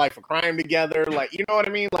they in the life of crime together? Like, you know what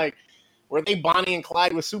I mean? Like, were they Bonnie and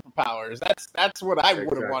Clyde with superpowers? That's what I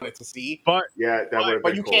would have wanted to see. But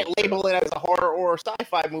but you can't label it as a horror or a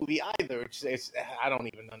sci-fi movie either. I don't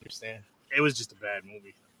even understand. It was just a bad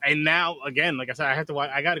movie. And now, again, like I said,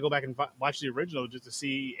 I got to go back and watch the original just to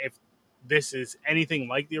see if this is anything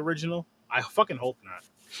like the original. I fucking hope not.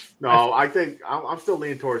 No, I think I'm still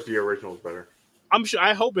leaning towards the originals better. I'm sure.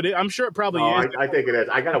 I hope it is. I'm sure it probably is. I think it is.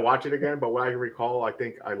 I got to watch it again, but what I recall, I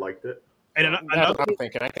think I liked it. And that's what I'm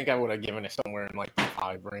thinking. I think I would have given it somewhere in like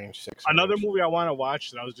 5 range, 6. Another range. movie I want to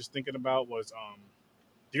watch that I was just thinking about was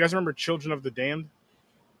do you guys remember Children of the Damned?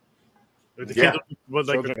 The kids was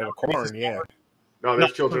like Children of Corn, yeah. No,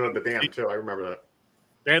 there's Children of the Damned too. I remember that.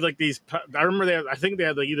 They had like these. I remember I think they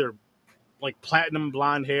had like either like platinum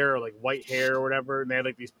blonde hair or like white hair or whatever, and they had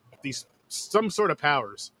like these some sort of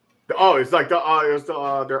powers. Oh, it's like their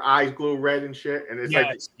eyes glue red and shit, and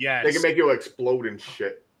it's they can make you explode and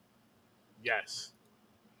shit. Yes.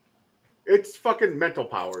 It's fucking mental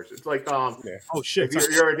powers. It's like oh shit. If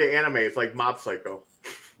you're into anime, it's like Mob Psycho.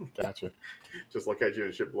 Gotcha. Just look at you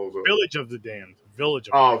and shit blows up. Village of the Damned.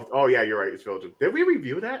 Oh yeah, you're right. It's Village of... Did we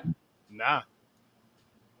review that? Nah.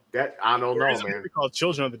 That I don't know, man. Movie called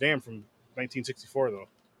Children of the Damned from 1964 though.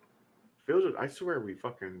 Village, I swear we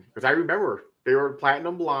fucking, because I remember they were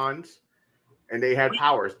platinum blondes and they had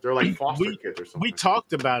powers. They're like foster kids or something. We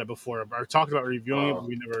talked about it before, or talked about reviewing it, but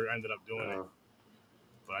we never ended up doing it.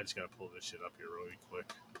 But I just gotta pull this shit up here really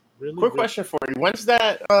quick. Quick question for you: when's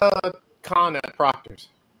that con at Proctor's?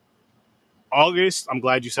 August. I'm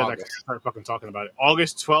glad you said that. I started fucking talking about it.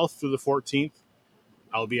 August 12th through the 14th.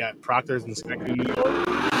 I'll be at Proctor's in Schenectady, New York.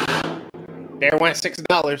 There went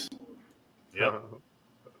 $6. Yep.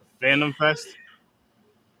 Fandom Fest.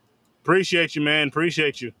 Appreciate you, man.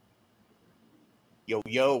 Appreciate you.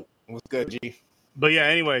 Yo, what's good, G? But yeah,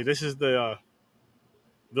 anyway, this is the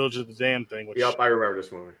Village of the Damned thing. Which yep, I remember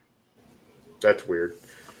this movie. That's weird.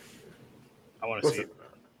 I want to see it.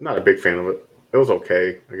 Not a big fan of it. It was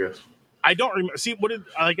okay, I guess. I don't remember. See,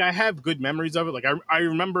 I have good memories of it. Like I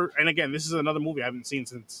remember, and again, this is another movie I haven't seen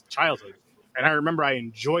since childhood, and I remember I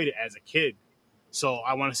enjoyed it as a kid. So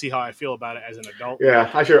I want to see how I feel about it as an adult.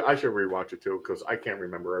 Yeah, I should rewatch it too because I can't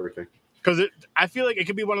remember everything. Because I feel like it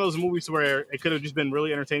could be one of those movies where it could have just been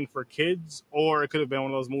really entertaining for kids, or it could have been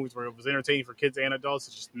one of those movies where it was entertaining for kids and adults.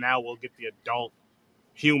 It's just now we'll get the adult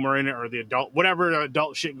humor in it, or the adult whatever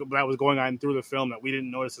adult shit that was going on through the film that we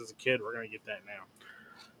didn't notice as a kid. We're gonna get that now.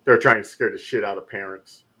 They're trying to scare the shit out of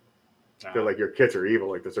parents. They're like, your kids are evil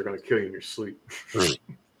like this. They're going to kill you in your sleep.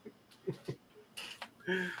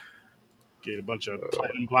 Get a bunch of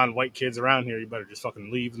platinum blonde white kids around here. You better just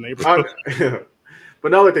fucking leave the neighborhood.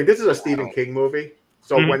 But another thing, this is a Stephen King movie.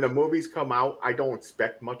 So when the movies come out, I don't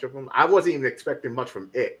expect much of them. I wasn't even expecting much from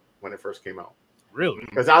it. when it first came out. Really?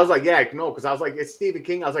 Because I was like, because I was like, it's Stephen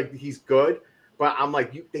King. I was like, he's good, but I'm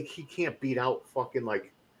like, he can't beat out fucking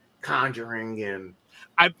like Conjuring and.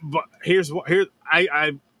 But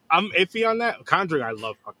I'm iffy on that. Conjuring, I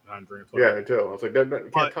love fucking Conjuring. Yeah, I do. I was like, you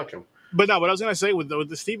can't touch him. But no, what I was gonna say with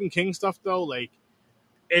the Stephen King stuff though, like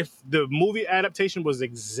if the movie adaptation was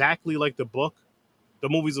exactly like the book, the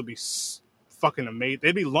movies would be fucking amazing.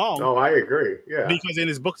 They'd be long. Oh, I agree. Yeah, because in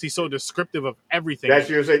his books he's so descriptive of everything. That's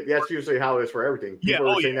usually how it is for everything.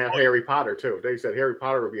 People were saying that Harry Potter too. They said Harry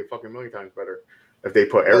Potter would be a fucking million times better if they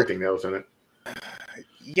put everything else in it.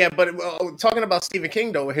 Yeah, but talking about Stephen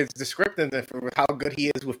King though, his descriptiveness with how good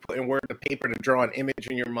he is with putting word to paper to draw an image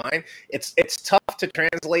in your mind, it's tough to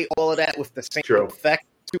translate all of that with the same effect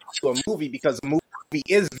to a movie because a movie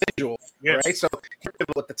is visual, right? So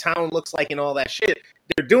what the town looks like and all that shit,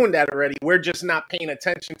 they're doing that already. We're just not paying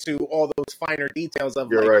attention to all those finer details of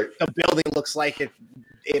the building looks like it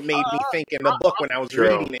made me think in the book when I was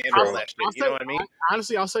reading it and all that shit. You know what I mean?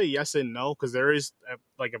 Honestly, I'll say yes and no because there is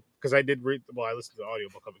because I did read. Well, I listened to the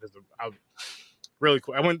audiobook of it because I really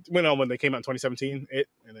cool. I went on when they came out in 2017,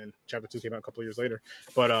 and then Chapter 2 came out a couple of years later.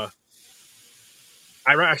 But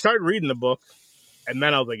I started reading the book. And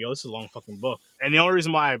then I was like, yo, this is a long fucking book. And the only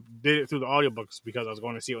reason why I did it through the audiobook is because I was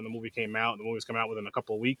going to see it when the movie came out. The movie was coming out within a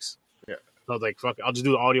couple of weeks. Yeah. So I was like, fuck it, I'll just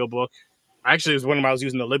do the audiobook. Actually, it was when I was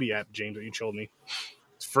using the Libby app, James, that you showed me.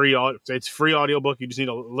 It's free. It's free audiobook. You just need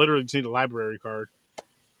a library card.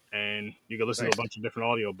 And you can listen to a bunch of different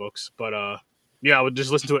audiobooks. But yeah, I would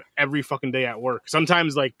just listen to it every fucking day at work.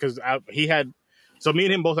 Sometimes because me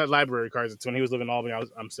and him both had library cards. It's when he was living in Albany.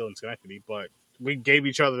 I'm still in Schenectady, but we gave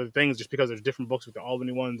each other the things just because there's different books with the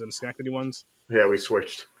Albany ones and the Schenectady ones. Yeah, we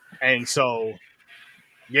switched. And so,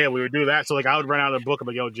 yeah, we would do that. So, I would run out of the book. I'm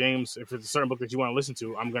like, yo, James, if it's a certain book that you want to listen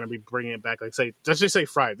to, I'm going to be bringing it back. Let's just say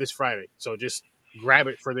this Friday. So just grab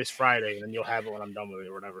it for this Friday, and then you'll have it when I'm done with it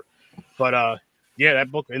or whatever. But, yeah,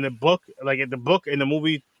 that book, in the book, in the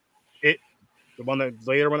movie, the one that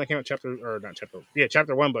later when that came out, chapter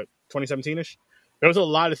 1, but 2017-ish, there was a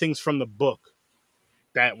lot of things from the book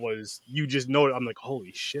that was, you just know it. I'm like,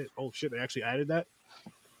 holy shit. Oh shit. They actually added that.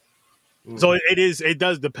 Mm-hmm. So it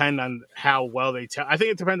does depend on how well they tell. I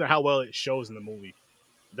think it depends on how well it shows in the movie.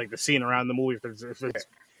 Like the scene around the movie, if it's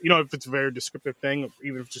a very descriptive thing,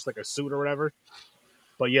 even if it's just like a suit or whatever.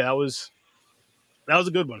 But yeah, that was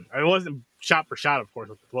a good one. It wasn't shot for shot, of course,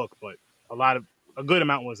 with the book, but a good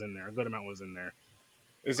amount was in there.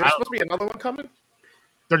 Is there supposed to be another one coming?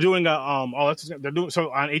 They're doing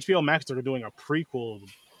so on HBO Max. They're doing a prequel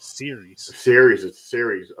series. It's a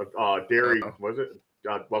series. Derry, was it?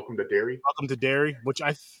 Welcome to Derry. Welcome to Derry, which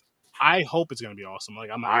I hope it's gonna be awesome.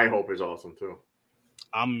 I hope it's awesome too.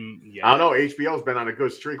 Yeah. I don't know. HBO's been on a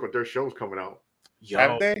good streak with their shows coming out.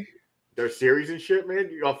 Have they? Their series and shit, man.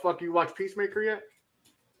 You watch Peacemaker yet?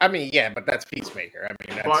 I mean, yeah, but that's Peacemaker. I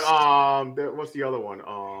mean, but what's the other one?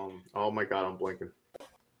 Oh my god, I'm blanking.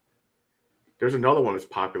 There's another one that's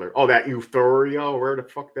popular. Oh, that Euphoria, where the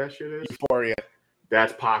fuck that shit is? Euphoria.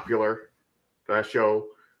 That's popular. That show.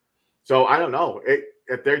 So I don't know.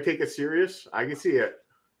 If they take it serious, I can see it.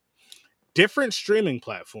 Different streaming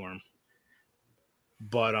platform.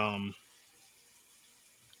 But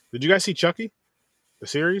did you guys see Chucky? The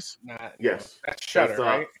series? Yes. That's Shudder,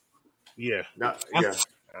 right? Yeah. Yeah.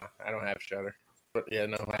 I don't have Shudder. But yeah,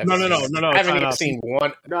 no. No. I haven't even seen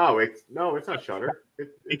one. No, it's not Shudder.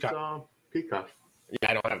 It's Peacock.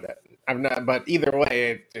 Yeah, I don't have that. I'm not. But either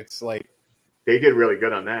way, it's like they did really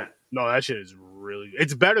good on that. No, that shit is really.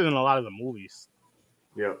 It's better than a lot of the movies.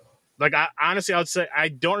 Yeah. Like I would say I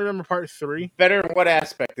don't remember part 3. Better in what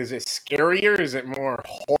aspect? Is it scarier? Is it more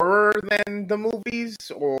horror than the movies,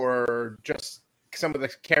 or just some of the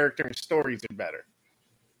character and stories are better?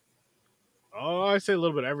 Oh, I'd say a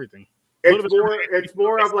little bit of everything. It's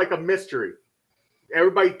more of like a mystery.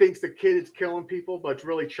 Everybody thinks the kid is killing people, but it's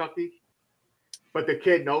really Chucky. But the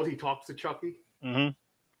kid knows he talks to Chucky. Mm-hmm.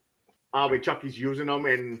 And Chucky's using them,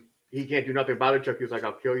 and he can't do nothing about it. Chucky's like,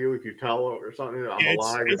 "I'll kill you if you tell or something. I'm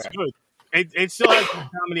alive." It's good. It still has the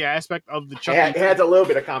comedy aspect of the Chucky. It has a little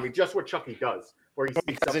bit of comedy, just what Chucky does, where he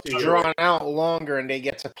speaks because up it's drawn out longer, and they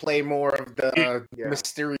get to play more of the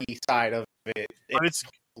mystery side of it.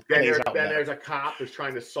 There's a cop who's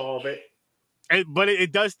trying to solve it. But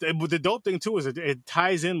it does. The dope thing too is it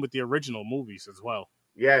ties in with the original movies as well.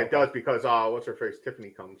 Yeah, it does because what's her face? Tiffany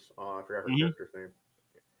comes. I forgot her character's name.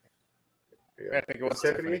 Yeah. I think it was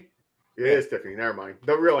Tiffany. It is Tiffany. Never mind.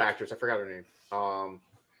 The real actress. I forgot her name.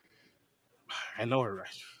 I know her.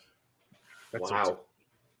 Wow.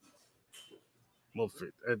 Well,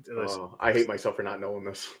 I hate myself for not knowing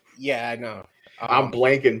this. Yeah, I know. I'm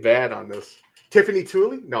blanking bad on this. Tiffany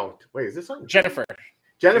Tully? No, wait, is this something? Jennifer.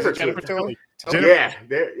 Jennifer Jennifer Tully. Tilly? Yeah,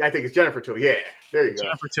 I think it's Jennifer Tully. Yeah, there you go.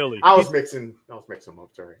 Jennifer Tilly. I was mixing them up.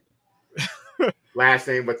 Sorry. Last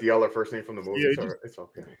name, but the other first name from the movie. Yeah, it's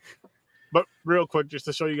okay. But real quick, just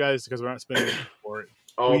to show you guys, because we're not spending for it.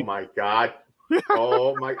 Oh my god.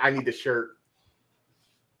 Oh my! I need the shirt.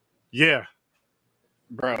 Yeah,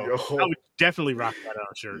 Bro. I would definitely rock that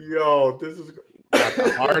out shirt. Yo, this is Got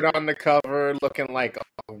the heart on the cover, looking like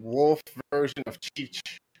a wolf version of Cheech.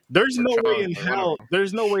 There's no way in Sean, hell.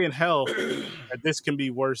 There's no way in hell that this can be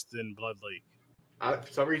worse than Blood Lake.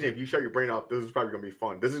 for some reason, if you shut your brain off, this is probably gonna be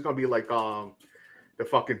fun. This is gonna be like the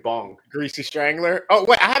fucking Bong. Greasy Strangler. Oh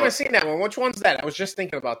wait, I haven't seen that one. Which one's that? I was just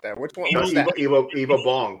thinking about that. Which one? What's that? Eva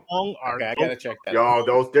Bong. Okay, I gotta check that.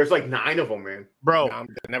 Yo, there's like 9 of them, man. bro. No, I'm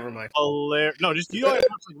good. Never mind. Hilarious. No, just you only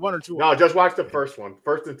watch like 1 or 2. No, just watch the first one,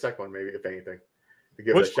 first and second one, maybe if anything. To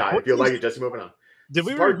give it a shot. If you like it, just moving on. Did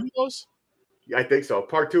we Part- review those? Yeah, I think so.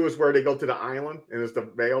 Part 2 is where they go to the island and it's the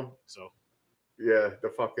veil. So Yeah, the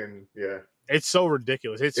fucking it's so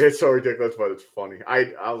ridiculous. It's It's so ridiculous, but it's funny.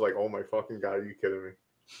 I was like, oh my fucking god, are you kidding me?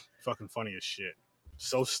 fucking funny as shit.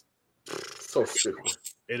 So So stupid.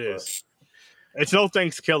 it is. It's no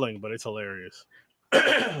thanks killing, but it's hilarious.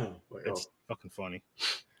 Like, It's fucking funny.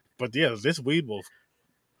 But yeah, this Weed Wolf,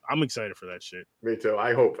 I'm excited for that shit. me too.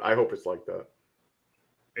 I hope it's like that.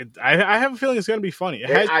 I have a feeling it's gonna be funny. It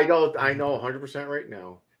has, I know 100% right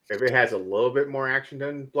now. If it has a little bit more action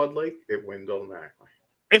than Blood Lake, it wins automatically.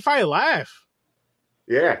 if I laugh,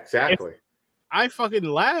 Yeah, exactly. I fucking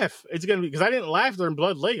laugh. It's gonna be because I didn't laugh during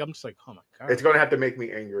Blood Lake. I'm just like, oh my god. It's gonna have to make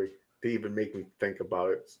me angry to even make me think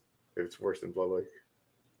about it. If it's worse than Blood Lake.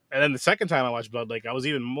 And then the second time I watched Blood Lake, I was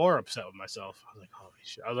even more upset with myself. I was like, holy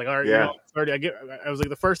shit. I was like, all right, Yeah. you know, already, I was like,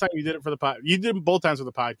 the first time you did it for the pod, you did it both times for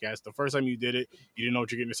the podcast. The first time you did it, you didn't know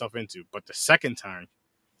what you're getting yourself into. But the second time,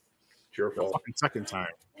 It's your the fault. fucking second time,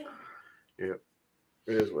 Yeah.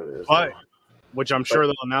 It is what it is. But- which I'm sure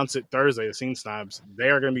they'll announce it Thursday, the Scene Snobs, they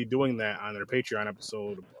are going to be doing that on their Patreon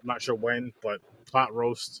episode. I'm not sure when, but Plot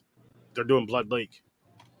Roast, they're doing Blood Lake.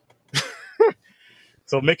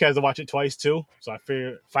 So Mick has to watch it twice too. So I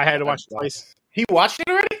figure if I had to watch it twice, He watched it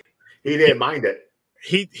already? He didn't mind it.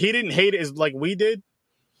 he didn't hate it as like we did,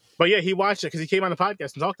 but yeah, he watched it because he came on the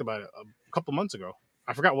podcast and talked about it a couple months ago.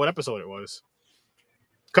 I forgot what episode it was.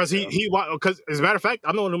 Because because as a matter of fact,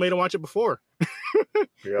 I'm the one who made him watch it before.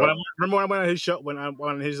 Yeah. Remember when I went on his show when I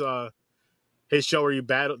went on his show where you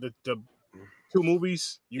battle the 2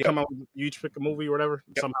 movies, you come out, you each pick a movie or whatever.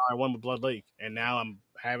 Yep. Somehow I won with Blood Lake, and now I'm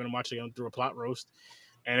having him watch it again through a Plot Roast.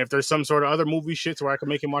 And if there's some sort of other movie shits where I can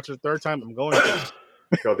make him watch it a third time, I'm going to.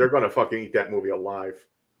 No, they're gonna fucking eat that movie alive.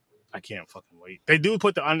 I can't fucking wait. They do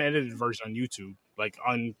put the unedited version on YouTube, like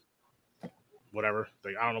on whatever.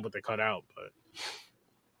 I don't know what they cut out, but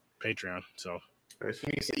Patreon. So He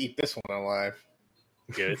needs to eat this one alive.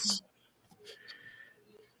 yeah, it's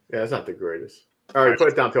Yeah, it's not the greatest. All right, put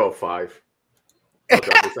it down to a 5.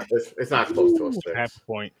 It's not close to a 6. half a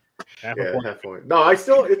point. Half a Yeah, point. half point. No, it's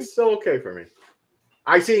still okay for me.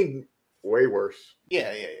 I seen way worse.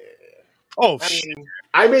 Yeah. Oh I shit! mean,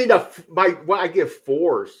 I mean, what I give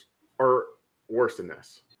 4s are worse than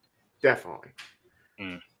this, definitely.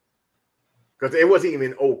 Mm. Because it wasn't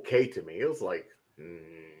even okay to me. It was like,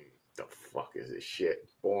 the fuck is this shit?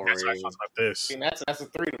 Boring. That's what I thought about this. that's a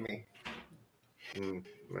 3 to me.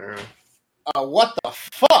 Yeah. What the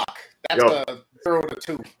fuck? That's Yo. a 0 to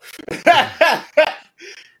 2.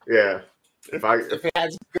 Yeah. If it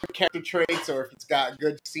has good character traits or if it's got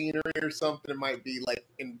good scenery or something, it might be like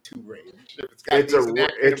in 2 range. If it's got It's decent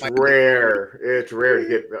acting, it it's might be- rare. It's rare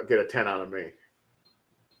to get a 10 out of me.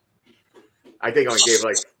 I think I only gave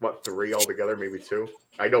 3 altogether, maybe 2.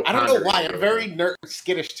 I know. I don't know Conjuring why. gave I'm it very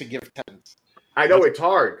skittish to give 10s. I know it's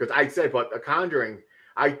hard because I said, but The Conjuring,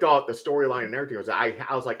 I thought the storyline and everything was. I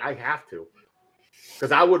was like, I have to,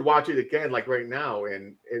 because I would watch it again, like right now,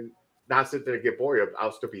 and not sit there and get bored.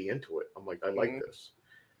 I'll still be into it. I'm like, I like this.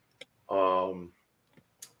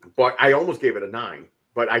 But I almost gave it a 9.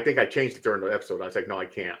 But I think I changed it during the episode. I was like, no, I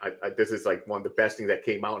can't. This is like one of the best things that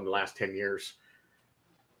came out in the last 10 years.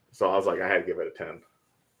 So I was like, I had to give it a 10.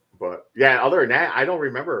 But yeah, other than that, I don't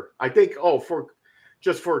remember. I think,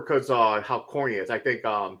 because how corny it is, I think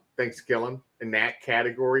Thanksgiving in that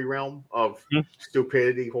category realm of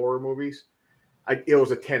stupidity horror movies, it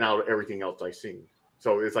was a 10 out of everything else I've seen.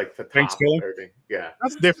 So it's like the top of Thanksgiving? everything. Yeah.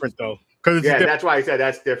 That's different though, because That's why I said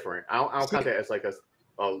that's different. I don't count that as like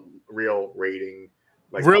a real rating.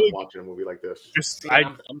 Like Really? I'm watching a movie like this. just See,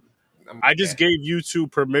 I just gave you 2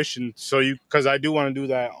 permission, so because I do want to do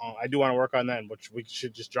that. I do want to work on that, which we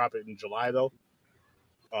should just drop it in July though.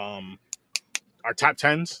 Our top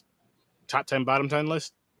 10s top 10, bottom 10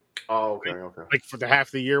 list. Oh, okay. Like for the half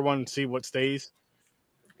of the year one, see what stays,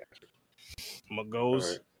 what All goes.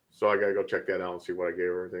 right. So I gotta go check that out and see what I gave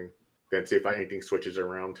everything. Then see if anything switches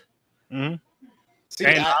around. Mm-hmm. See,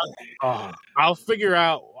 And I'll figure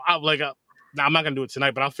out. Now I'm not gonna do it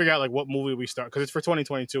tonight, but I'll figure out like what movie we start because it's for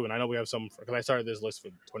 2022, and I know we have some because I started this list for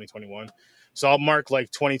 2021. So I'll mark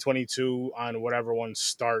like 2022 on whatever one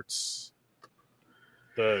starts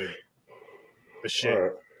the shit. All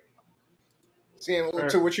right. see,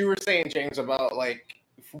 to what you were saying, James, about like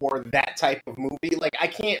for that type of movie, like I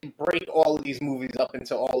can't break all of these movies up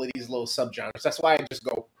into all of these little subgenres. That's why I just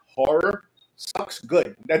go horror sucks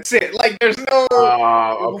good. That's it. Like there's no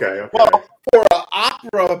Okay. Well, for an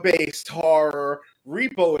opera-based horror,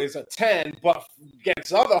 Repo is a 10, but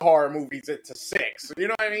against other horror movies, it's a 6. You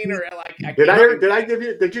know what I mean? Or like,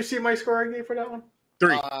 Did you see my score I gave for that one?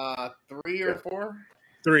 3. 3 or 4.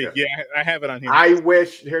 3. Yeah. Yeah, I have it on here. I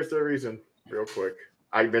wish. Here's the reason, real quick.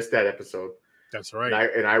 I missed that episode. That's right.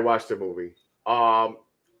 And I watched the movie. I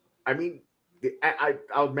mean, I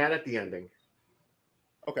was mad at the ending.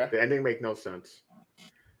 Okay. The ending made no sense.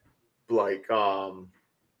 Like,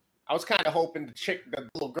 I was kind of hoping the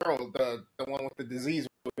little girl, the one with the disease,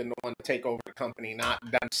 would have been the one to take over the company, not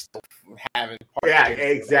them still having parties. yeah,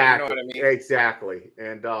 exactly. You know what I mean? Exactly.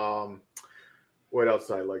 And what else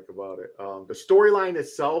did I like about it? The storyline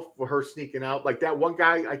itself, for her sneaking out, like that one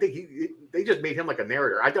guy, I think they just made him like a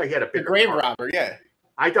narrator. I thought he had a The bigger grave part. robber, yeah.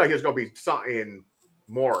 I thought he was going to be something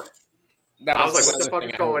more. I was like, what the fuck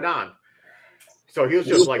is going on? So he was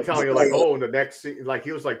just like telling you, like, oh, in the next scene, like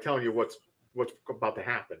he was like telling you what's about to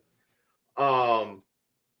happen.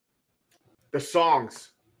 The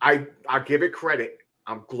songs, I give it credit.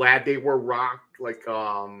 I'm glad they were rock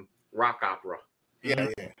opera. Yeah.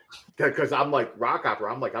 Because I'm like rock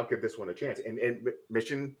opera. I'm like, I'll give this one a chance. And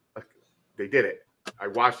Mission, they did it. I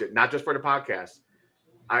watched it not just for the podcast.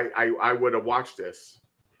 I would have watched this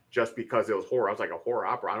just because it was horror. I was like, a horror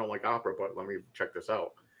opera. I don't like opera, but let me check this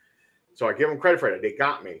out. So I give them credit for it. They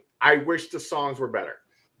got me. I wish the songs were better.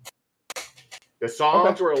 The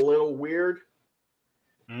songs were a little weird.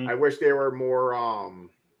 I wish they were more, I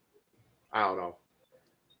don't know,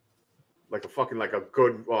 like a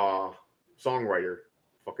good songwriter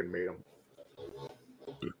fucking made them.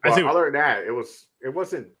 But other than that, it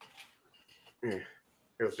wasn't. It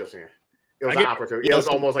was just it was an opportunity. It was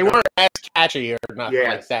almost like they weren't as catchy or nothing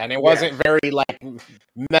like that, and it wasn't very like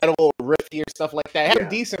metal or riffy or stuff like that. It had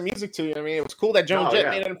decent music to it. I mean, it was cool that Joan Jett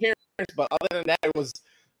made an appearance, but other than that, it was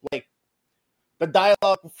like the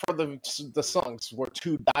dialogue for the songs were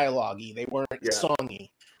too dialogue-y. They weren't songy.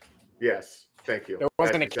 Yes, thank you. There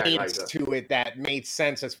wasn't a cadence to it that made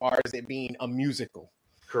sense as far as it being a musical.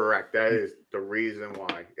 Correct. That is the reason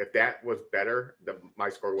why. If that was better, my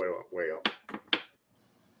score would have went way up.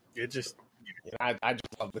 It just. I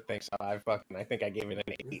just love the thing, so I think I gave it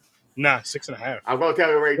an 8. Nah, 6.5. I'm gonna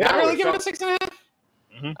tell you right now. Did I really give it a 6.5?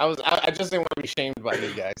 Mm-hmm. I just didn't want to be shamed by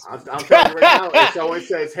you guys. I'm telling you right now. If someone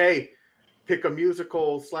says, "Hey, pick a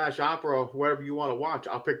musical / opera, whatever you want to watch,"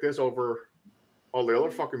 I'll pick this over all the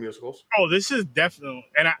other fucking musicals. Oh, this is definitely,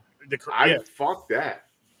 and fuck that.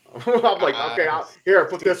 I'm like, okay, here,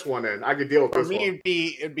 put this one in. I can deal with this one. For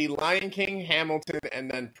me, it'd be Lion King, Hamilton,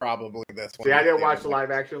 and then probably this one. See, I didn't watch the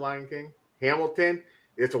live action Lion King. Hamilton,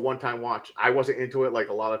 it's a one-time watch. I wasn't into it like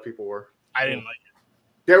a lot of people were. I didn't like it.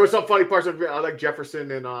 There were some funny parts of it. I like Jefferson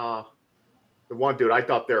and the one dude. I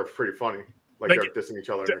thought they were pretty funny. Like they're dissing each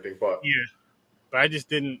other and everything. But I just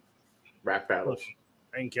didn't. Rap battles.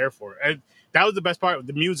 I didn't care for it. That was the best part.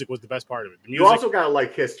 The music was the best part of it. The music, you also gotta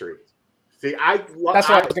like history. See, that's what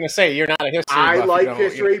I was gonna say. You're not a history buff. I like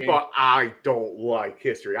history, but I don't like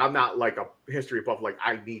history. I'm not like a history buff. Like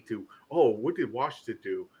I need to. Oh, what did Washington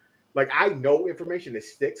do? Like I know information that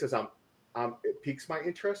sticks as it piques my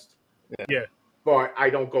interest. Yeah. But I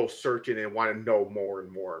don't go searching and want to know more and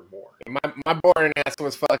more and more. My boring ass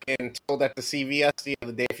was fucking told at the CVS the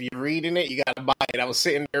other day, if you're reading it, you gotta buy it. I was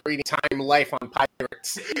sitting there reading Time Life on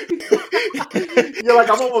Pirates. You're like,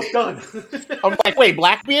 I'm almost done. I'm like, wait,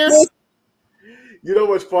 Blackbeard? You know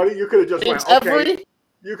what's funny? You could have just James went, okay. Every?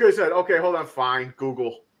 You could have said, okay, hold on, fine,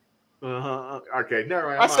 Google. Okay, never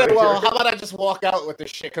mind. I said, well, how about I just walk out with this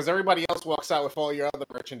shit? Because everybody else walks out with all your other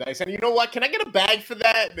merchandise. And you know what? Can I get a bag for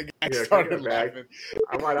that? The guy started laughing.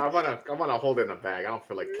 I want to hold it in a bag. I don't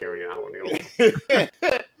feel like carrying it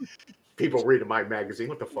out. People reading my magazine.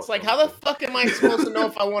 What the fuck? It's like, how the fuck am I supposed to know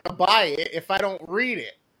if I want to buy it if I don't read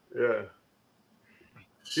it? Yeah.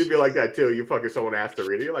 You'd be like that too. You fucking someone asked to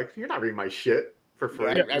read it. You're like, you're not reading my shit. for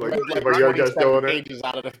free. I read like but you're just 27 doing it. pages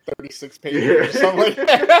out of the 36 pages or something like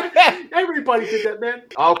that. Everybody did that, man.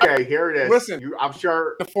 Okay, here it is. Listen, I'm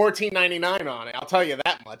sure the $14.99 on it. I'll tell you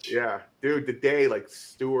that much. Yeah, dude. Today, like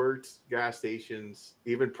Stewart's, gas stations,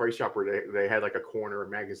 even Price Chopper, they had like a corner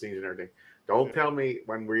of magazines and everything. Don't tell me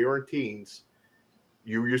when we were in teens,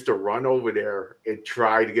 you used to run over there and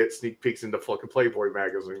try to get sneak peeks into fucking Playboy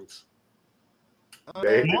magazines.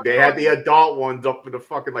 They had the adult ones up in the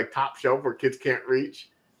fucking like top shelf where kids can't reach.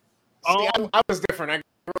 See, I was different. I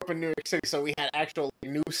grew up in New York City, so we had actual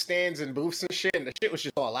newsstands and booths and shit, and the shit was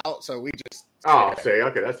just all out. So we just okay,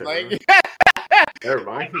 that's it. like never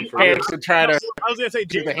mind. parents would try to. I was gonna say,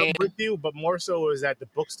 do the Jake, I'm hand. with you, but more so was at the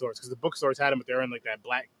bookstores because the bookstores had them, but they're in like that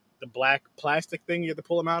black plastic thing you have to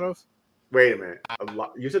pull them out of. Wait a minute.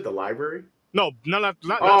 You said the library? No, not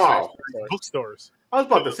bookstores. I was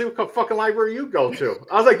about to see what fucking library you go to.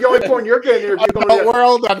 I was like, the only point you're getting here if you're going Adult to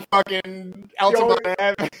World on fucking Altamont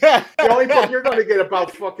Ave. the only book you're going to get about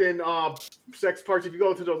fucking sex parts if you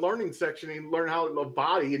go to the learning section and learn how the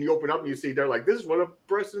body and you open up and you see they're like, this is what a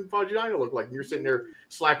breast and vagina look like. And you're sitting there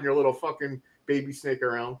slapping your little fucking baby snake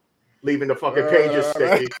around, leaving the fucking pages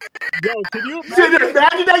sticky. Yo, can you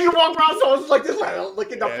imagine that you walk around so it's like this, like,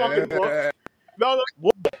 look at the fucking book. No,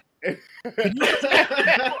 can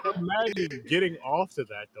you imagine getting off to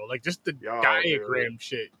that though? Like just the diagram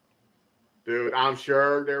shit. Dude, I'm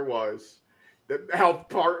sure there was. The health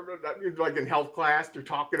part, like in health class, they're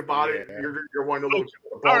talking about it. You're one of those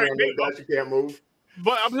you can't move.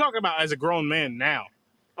 But I'm talking about as a grown man now.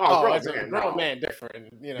 As a grown man,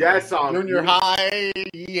 different. You know, that's junior high,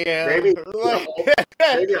 yeah. Maybe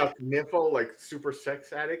a nympho, like super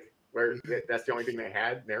sex addict, where that's the only thing they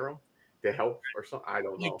had, narrow, to help or something. I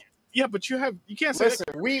don't know. Yeah, but you can't say. Listen,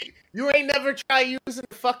 you ain't never try using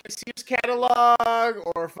the fucking Sears catalog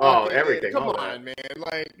or fucking, everything. Come on, man,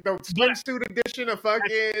 like the swimsuit edition of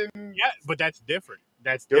fucking. But that's different.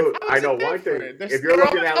 That's dude. Different. I know one thing. If you're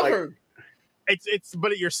looking at like,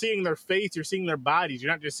 but you're seeing their face, you're seeing their bodies.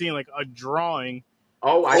 You're not just seeing like a drawing.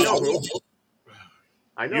 Oh, I know.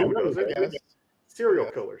 I know. Who does it? Serial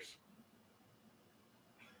killers.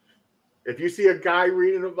 If you see a guy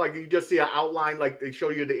reading it, like you just see an outline, like they show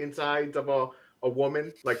you the insides of a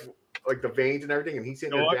woman, like the veins and everything, and he's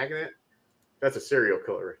sitting there jacking it, that's a serial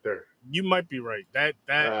killer right there. You might be right. That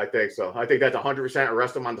I think so. I think that's 100%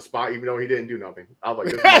 arrest him on the spot, even though he didn't do nothing. I was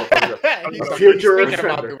like, this is a future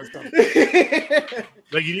offender.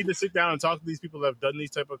 Like you need to sit down and talk to these people that have done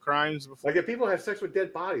these type of crimes before. Like if people have sex with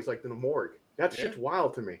dead bodies, like in the morgue, that shit's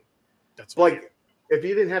wild to me. That's like if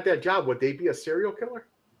you didn't have that job, would they be a serial killer?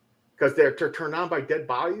 Because they're turned on by dead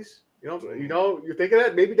bodies. You think of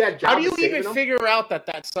that? Maybe that job. How do you even figure out that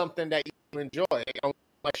that's something that you enjoy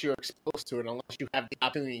unless you're exposed to it, unless you have the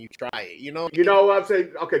opportunity you try it? You know what I'm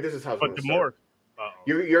saying? Okay, this is how. But the more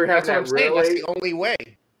you have that really. That's the only way.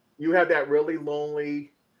 You have that really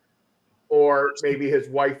lonely, or maybe his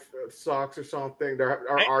wife sucks or something. They're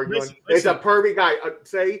arguing. Listen. It's a pervy guy.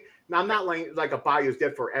 Now I'm not like a body who's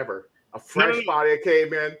dead forever. A fresh body that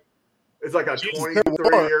came in. It's like a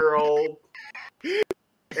 23-year-old,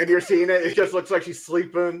 and you're seeing it. It just looks like she's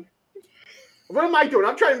sleeping. What am I doing?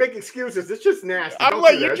 I'm trying to make excuses. It's just nasty. I'm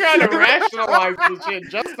like, you're trying to rationalize this shit.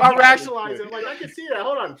 I'm rationalizing. I'm like, I can see that.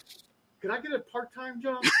 Hold on. Can I get a part-time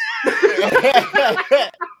job?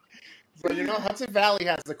 So Hudson Valley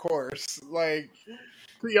has the course. Like,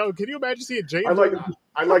 yo, can you imagine seeing James?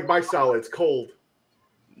 I like my cell. It's cold.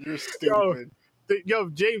 You're stupid. Yo,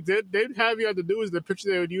 James, they'd have you on the news. The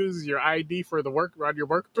picture they would use is your ID for the work on your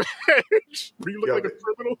work page. You look like a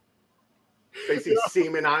criminal. They see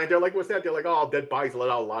semen on it. They're like, "What's that?" They're like, "Oh, dead bodies let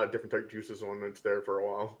out a lot of different type of juices when it's there for a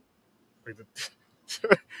while."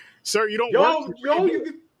 Sir, you don't work.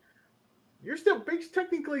 You're still big.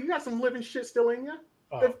 Technically, you got some living shit still in you.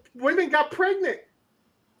 The women got pregnant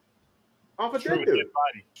off a dead dude.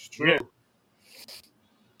 True. Yeah.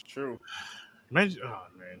 True. Man.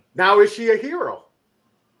 Now is she a hero?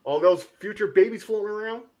 All those future babies floating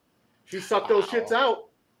around. She sucked those shits out.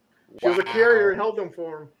 She was a carrier and held them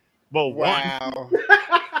for him. Well, wow.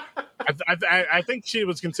 I think she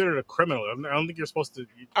was considered a criminal. I don't think you're supposed to.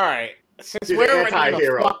 All right, since we're on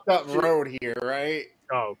a fucked up road here, right?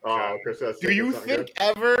 Oh, God. Do you think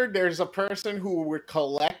ever there's a person who would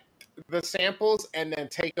collect the samples and then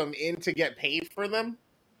take them in to get paid for them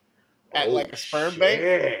at like a sperm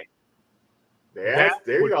bank? There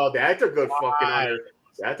you go. That's a good fucking idea.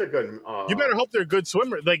 That's a good. You better hope they're good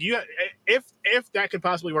swimmers. Like if that could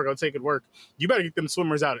possibly work, I'll say it could work. You better get them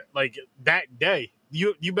swimmers out like that day.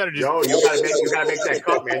 You better just. Yo, you gotta make that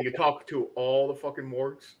cut, man. You talk to all the fucking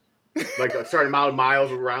morgues, like a certain amount of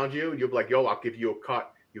miles around you. You'll be like, yo, I'll give you a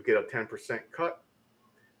cut. You get a 10% cut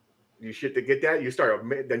you shit to get that. You start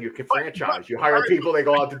then you can franchise. You hire people. They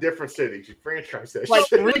go out to different cities. You franchise that. Like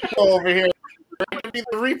shit. Repo over here. They're gonna be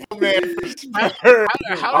the Repo man.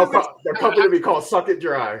 The company be called Suck It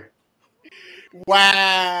Dry.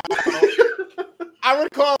 Wow. I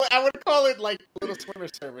would call it like Little Swimmer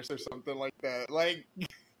Service or something like that. Like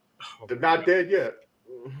they're not dead yet.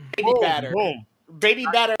 Baby Batter. Boom. Baby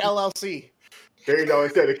Batter LLC. There you go.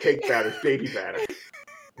 Instead of cake batter, Baby Batter.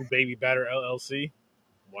 Baby Batter LLC.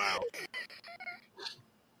 Wow.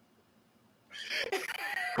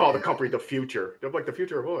 Call the company the future. They're like the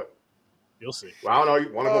future of what? You'll see. Well, I don't know.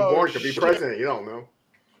 One of them born to be president. You don't know.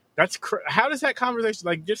 That's how does that conversation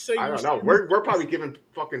like just say? I don't know. We're probably giving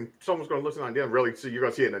fucking someone's going to listen on them. Really, so you're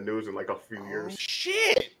going to see it in the news in like a few years.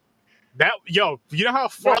 Shit. That you know how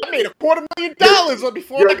far I made $250,000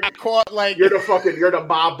 before I got caught. Like you're the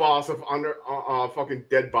mob boss of under fucking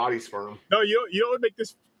dead body sperm. No, you know what would make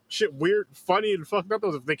this shit weird, funny, and fucked up?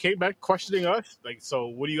 If they came back questioning us, like, so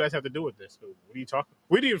what do you guys have to do with this? What are you talking?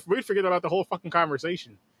 We'd forget about the whole fucking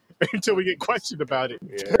conversation until we get questioned about it.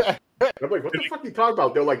 Yeah. I'm like, what the fuck are you talking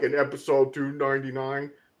about? They're like in episode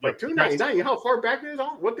 299. Like 299? How far back is it?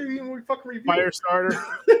 What did we fucking review? Firestarter.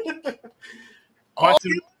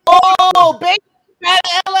 Baby Batter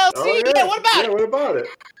LLC. Oh, yeah, what about it? What about it?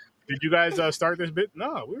 Did you guys start this bit?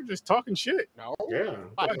 No, we were just talking shit. No. Yeah.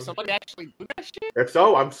 Did somebody actually do that shit? If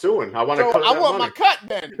so, I'm suing. I want to cut I want money. my cut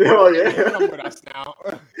then. Oh, yeah. Come with us now.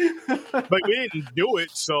 But we didn't do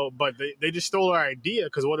it, but they just stole our idea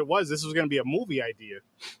because what it was, this was going to be a movie idea.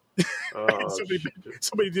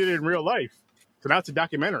 Somebody did it in real life. So now it's a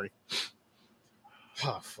documentary.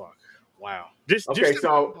 Oh, fuck. Wow.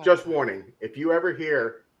 Just warning. If you ever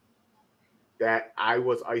hear that I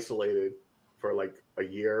was isolated for like a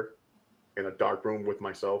year in a dark room with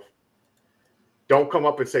myself, don't come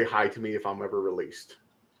up and say hi to me if I'm ever released.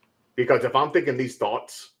 Because if I'm thinking these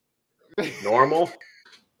thoughts normal,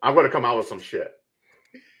 I'm going to come out with some shit.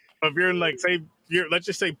 If you're in let's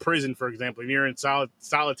just say prison, for example, and you're in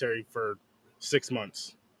solitary for 6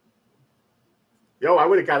 months. Yo, I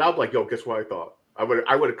would have got out like, yo, guess what I thought? I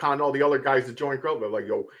would have conned all the other guys to join Kroger. Like,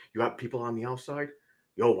 yo, you got people on the outside?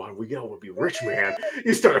 Yo, why don't we get out? We'll be rich, man.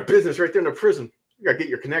 You start a business right there in the prison. You got to get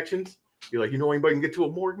your connections. You're like, you know anybody can get to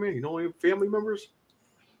a morgue, man? You know any family members?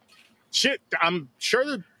 Shit, I'm sure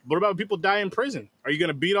that. What about people die in prison? Are you going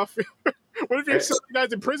to beat off? What if you're somebody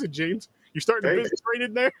dies in prison, James? You starting a business right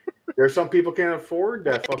in there? There's some people can't afford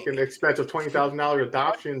that fucking expensive $20,000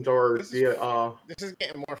 adoptions or this is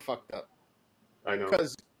getting more fucked up. I know.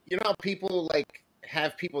 Because you know how people like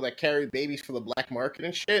have people that carry babies for the black market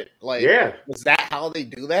and shit? Like, is that how they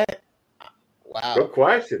do that? Wow. Good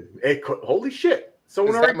question. Holy shit.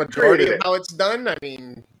 Someone is that majority of how it's done? I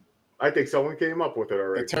mean, I think someone came up with it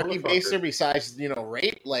already. The turkey baster, besides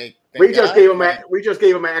rape, like we just gave them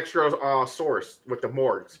an extra source with the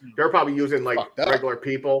morgues. They're probably using like regular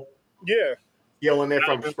people. Yeah. Yelling it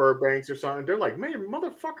from spur banks or something. They're like, man,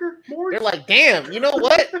 motherfucker, morgue. They're like, damn, you know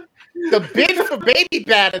what? The bid for baby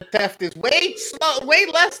batter theft is way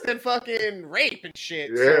less than fucking rape and shit.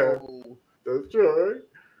 Yeah. So that's right.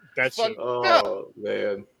 That's oh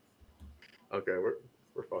man. Okay, we're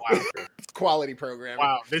fucking. Wow. It's quality program.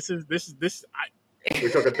 Wow, this. We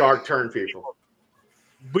took a dark turn, people.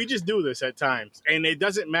 We just do this at times, and it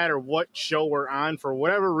doesn't matter what show we're on. For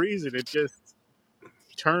whatever reason, it just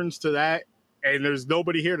turns to that, and there's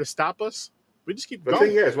nobody here to stop us. We just keep going. The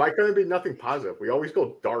thing is, why couldn't it be nothing positive? We always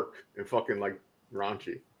go dark and fucking like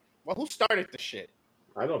raunchy. Well, who started the shit?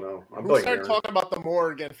 I don't know. Who started talking about the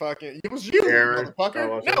morgue and fucking? It was you, motherfucker.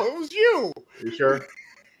 Oh, no, it was you. You sure?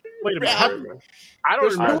 Wait a minute. I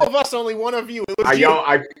don't remember. Two of us, only one of you. It was you.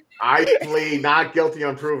 I plead not guilty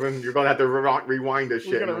unproven. You're gonna have to rewind this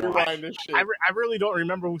shit. We're gonna rewind this shit. I really don't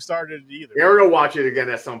remember who started it either. Aaron will watch it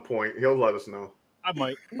again at some point. He'll let us know. I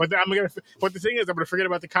might, but the thing is, I'm gonna forget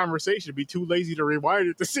about the conversation. Be too lazy to rewind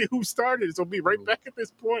it to see who started it. So we'll be right back at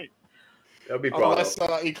this point. That'll be unless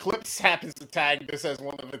Eclipse happens to tag this as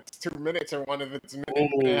one of its 2 minutes or one of its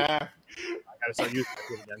minute and a half. I gotta start using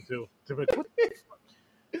it again too.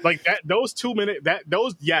 Like that, those 2 minute that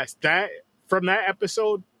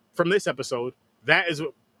from this episode, that is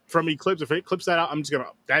from Eclipse. If it clips that out,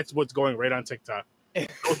 that's what's going right on TikTok.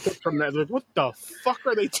 From that, like, what the fuck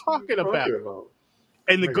are they talking about?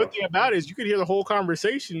 And the good thing about it is you can hear the whole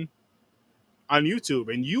conversation on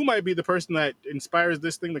YouTube, and you might be the person that inspires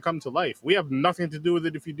this thing to come to life. We have nothing to do with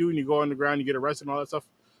it. If you do and you go on the ground, you get arrested and all that stuff.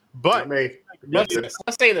 But let's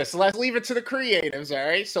say this. Let's leave it to the creatives, all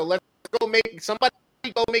right? So let's go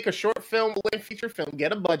make a short film, a feature film,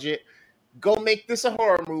 get a budget, go make this a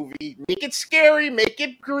horror movie, make it scary, make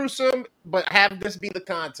it gruesome, but have this be the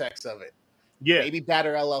context of it. Yeah. Baby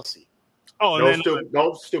Batter LLC. Oh, and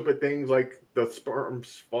No stupid things like the sperm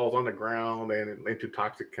falls on the ground and into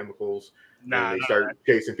toxic chemicals, and they start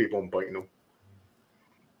chasing people and biting them.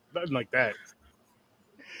 Nothing like that.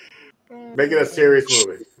 Make it a serious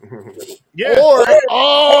movie. Yeah.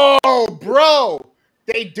 Or, bro,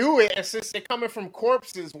 they do it, and since they're coming from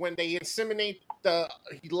corpses, when they inseminate the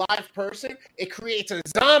live person, it creates a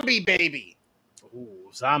zombie baby. Ooh,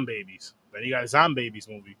 Zombabies. Then you got a Zombabies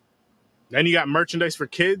movie. Then you got merchandise for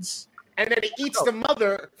kids. And then it eats the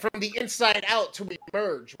mother from the inside out to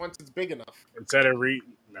emerge once it's big enough. Instead of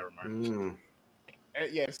never mind.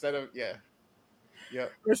 Yeah, instead of yeah.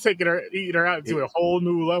 Let's eating her out to a whole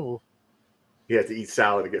new level. You have to eat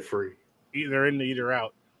salad to get free. Eating her in to eat her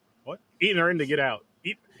out. What? Eating her in to get out.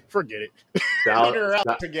 Forget it. Salad, eat her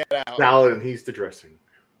out to get out. Salad and he's the dressing.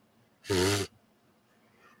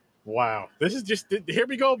 Wow. This is just here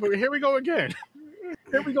we go again. Here we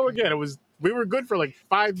go again. We were good for like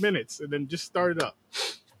 5 minutes and then just started up.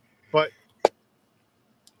 But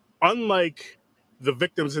unlike the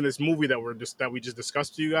victims in this movie that we just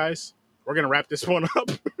discussed to you guys, we're gonna wrap this one up.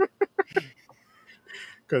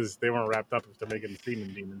 Because they weren't wrapped up if they're making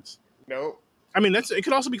semen demons. Nope. I mean, it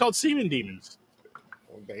could also be called semen demons.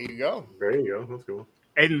 Well, there you go. That's cool.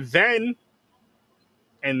 And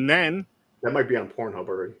then that might be on Pornhub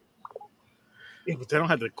already. Yeah, but they don't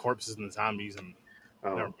have the corpses and the zombies and.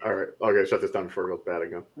 Oh, all right. Okay, shut this down before it goes bad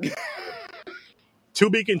again. To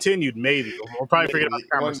be continued, maybe. We'll probably forget about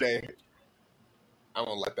the one day. I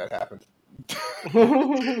won't let that happen.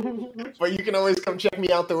 But you can always come check me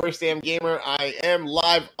out, The Worst Damn Gamer. I am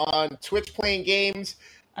live on Twitch playing games.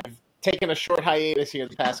 I've taken a short hiatus here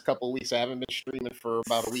the past couple of weeks. I haven't been streaming for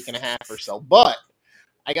about a week and a half or so, but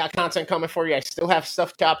I got content coming for you. I still have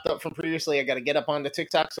stuff chopped up from previously. I got to get up on the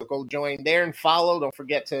TikTok, so go join there and follow. Don't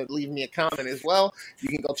forget to leave me a comment as well. You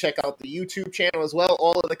can go check out the YouTube channel as well.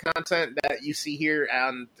 All of the content that you see here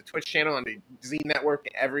on the Twitch channel, on the Z Network,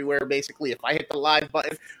 everywhere, basically. If I hit the live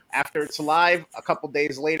button, after it's live, a couple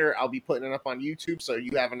days later, I'll be putting it up on YouTube, so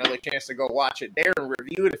you have another chance to go watch it there and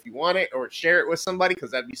review it if you want it, or share it with somebody,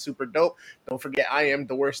 because that'd be super dope. Don't forget, I am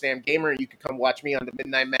The Worst Damn Gamer. You can come watch me on the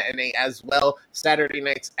Midnight Matinee as well, Saturday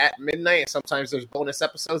nights at midnight, and sometimes there's bonus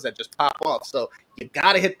episodes that just pop off. So you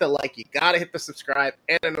gotta hit the like, you gotta hit the subscribe,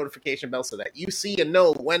 and the notification bell so that you see and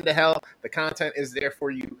know when the hell the content is there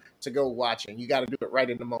for you to go watch, and you gotta do it right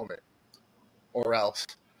in the moment, or else.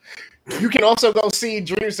 You can also go see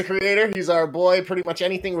Dreams the Creator. He's our boy. Pretty much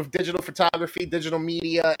anything with digital photography, digital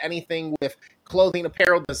media, anything with clothing,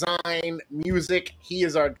 apparel, design, music. He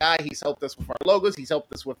is our guy. He's helped us with our logos. He's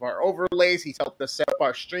helped us with our overlays. He's helped us set up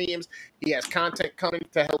our streams. He has content coming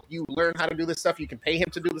to help you learn how to do this stuff. You can pay him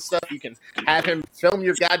to do the stuff. You can have him film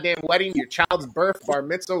your goddamn wedding, your child's birth, bar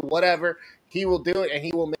mitzvah, whatever. He will do it, and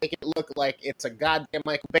he will make it look like it's a goddamn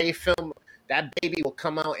Michael Bay film. That baby will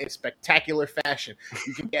come out in spectacular fashion.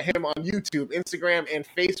 You can get him on YouTube, Instagram, and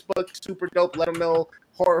Facebook. Super dope. Let him know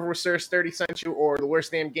Horror Research 30 sent you, or The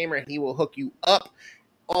Worst Damn Gamer, and he will hook you up.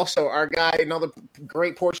 Also, our guy, another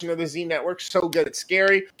great portion of the Z Network, So Good It's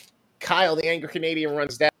Scary. Kyle, the Angry Canadian,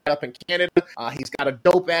 runs that up in Canada. He's got a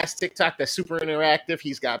dope-ass TikTok that's super interactive.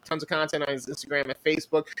 He's got tons of content on his Instagram and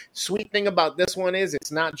Facebook. Sweet thing about this one is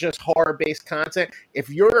it's not just horror-based content. If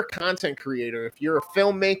you're a content creator, if you're a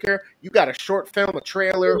filmmaker, you got a short film, a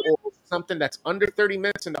trailer, or something that's under 30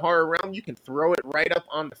 minutes in the horror realm, you can throw it right up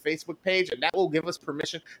on the Facebook page, and that will give us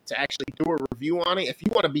permission to actually do a review on it. If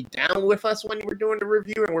you want to be down with us when we're doing the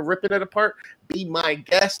review and we're ripping it apart, be my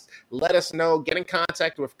guest. Let us know. Get in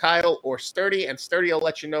contact with Kyle or Sturdy, and Sturdy will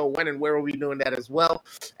let you know when and where we'll be doing that as well.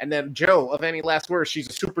 And then Joe, of Any Last Words, she's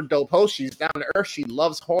a super dope host. She's down to earth. She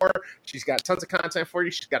loves horror. She's got tons of content for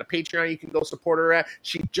you. She's got a Patreon you can go support her at.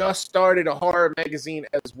 She just started a horror magazine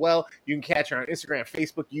as well. You can catch her on Instagram,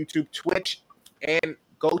 Facebook, YouTube, Twitch, and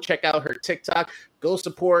go check out her TikTok. Go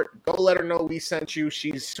support. Go let her know we sent you.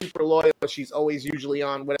 She's super loyal. She's always usually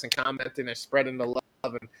on with us and commenting and spreading the love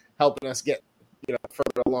and helping us get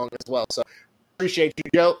further along as well. So appreciate you,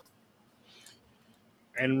 Joe.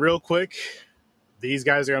 And real quick, these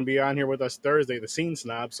guys are going to be on here with us Thursday, the Scene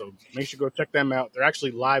Snobs, so make sure you go check them out. They're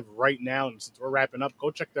actually live right now, and since we're wrapping up,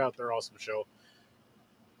 go check out their awesome show.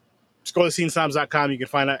 Just go to scenesnobs.com. You can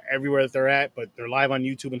find out everywhere that they're at, but they're live on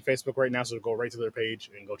YouTube and Facebook right now, so go right to their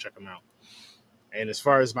page and go check them out. And as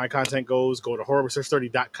far as my content goes, go to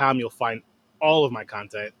horrorresearch30.com. You'll find all of my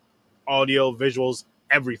content, audio, visuals,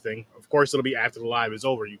 everything. Of course, it'll be after the live is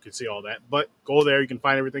over. You can see all that, but go there. You can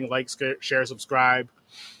find everything. Like, share, subscribe,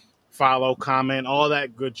 follow, comment, all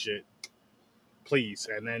that good shit, please.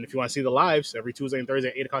 And then if you want to see the lives every Tuesday and Thursday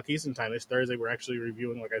at 8 o'clock Eastern time, this Thursday we're actually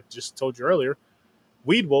reviewing, like I just told you earlier,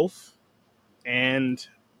 Weed Wolf and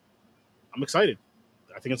I'm excited.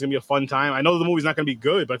 I think it's gonna be a fun time. I know the movie's not gonna be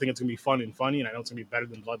good, but I think it's gonna be fun and funny, and I know it's gonna be better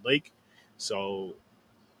than Blood Lake. So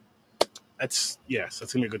that's gonna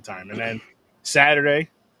be a good time. And then Saturday,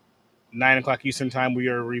 9:00 Eastern time, we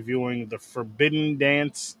are reviewing The Forbidden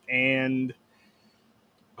Dance and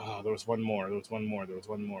there was one more.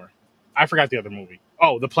 I forgot the other movie.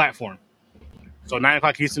 Oh, The Platform. So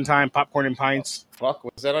 9:00 Eastern time, popcorn and pints. Fuck,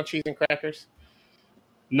 was that on Cheese and Crackers?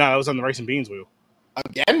 No, that was on the Rice and Beans wheel.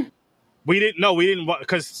 Again? We didn't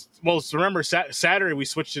because remember Saturday we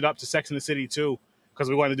switched it up to Sex and the City too because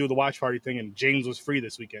we wanted to do the watch party thing, and James was free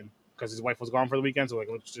this weekend because his wife was gone for the weekend. So like,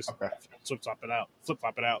 let's just flip flop it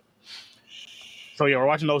out. So yeah, we're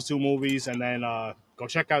watching those two movies, and then go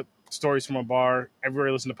check out Stories from a Bar.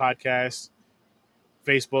 Everywhere listen to podcasts,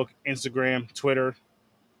 Facebook, Instagram, Twitter,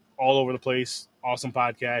 all over the place. Awesome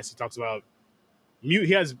podcast. He talks about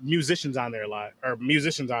he has musicians on there a lot, or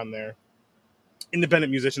musicians on there,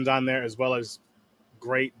 independent musicians on there, as well as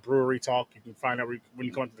great brewery talk. You can find out when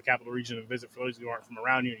you come up to the Capital Region and visit. For those who aren't from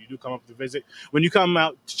around here, and you do come up to visit. When you come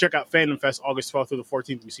out to check out Fandom Fest, August 12th through the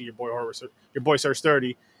 14th, we see your boy Sir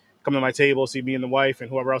Sturdy. Come to my table, see me and the wife, and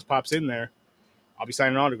whoever else pops in there. I'll be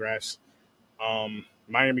signing autographs.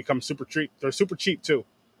 Mine become super cheap. They're super cheap too.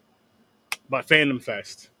 But Fandom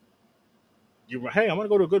Fest. Hey, I want to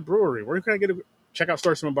go to a good brewery. Where can I check out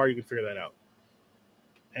Stories from a Bar? You can figure that out.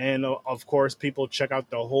 And of course, people check out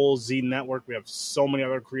the whole Z Network. We have so many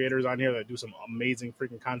other creators on here that do some amazing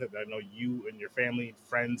freaking content that I know you and your family,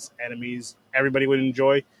 friends, enemies, everybody would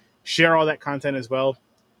enjoy. Share all that content as well.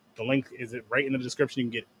 The link is right in the description. You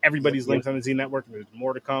can get everybody's links on the Z Network, and there's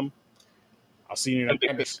more to come. I'll see you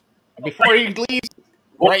next. Before you leave,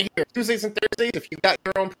 right here, Tuesdays and Thursdays, if you got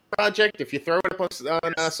your own project, if you throw it up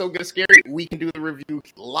on So Good Scary, we can do the review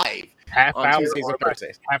live on Tuesdays and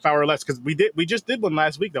Thursdays. Half hour less, because we just did one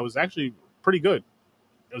last week that was actually pretty good.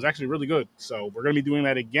 It was actually really good. So we're going to be doing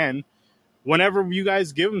that again. Whenever you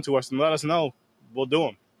guys give them to us and let us know, we'll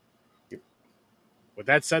do them. With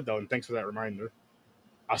that said, though, and thanks for that reminder,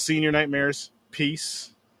 I'll see you in your nightmares.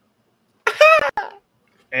 Peace.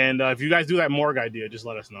 And if you guys do that morgue idea, just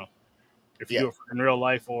let us know. If you do it in real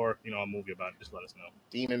life or a movie about it, just let us know.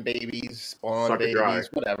 Demon babies, spawn babies,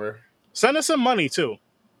 whatever. Send us some money too.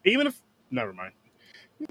 Even if never mind.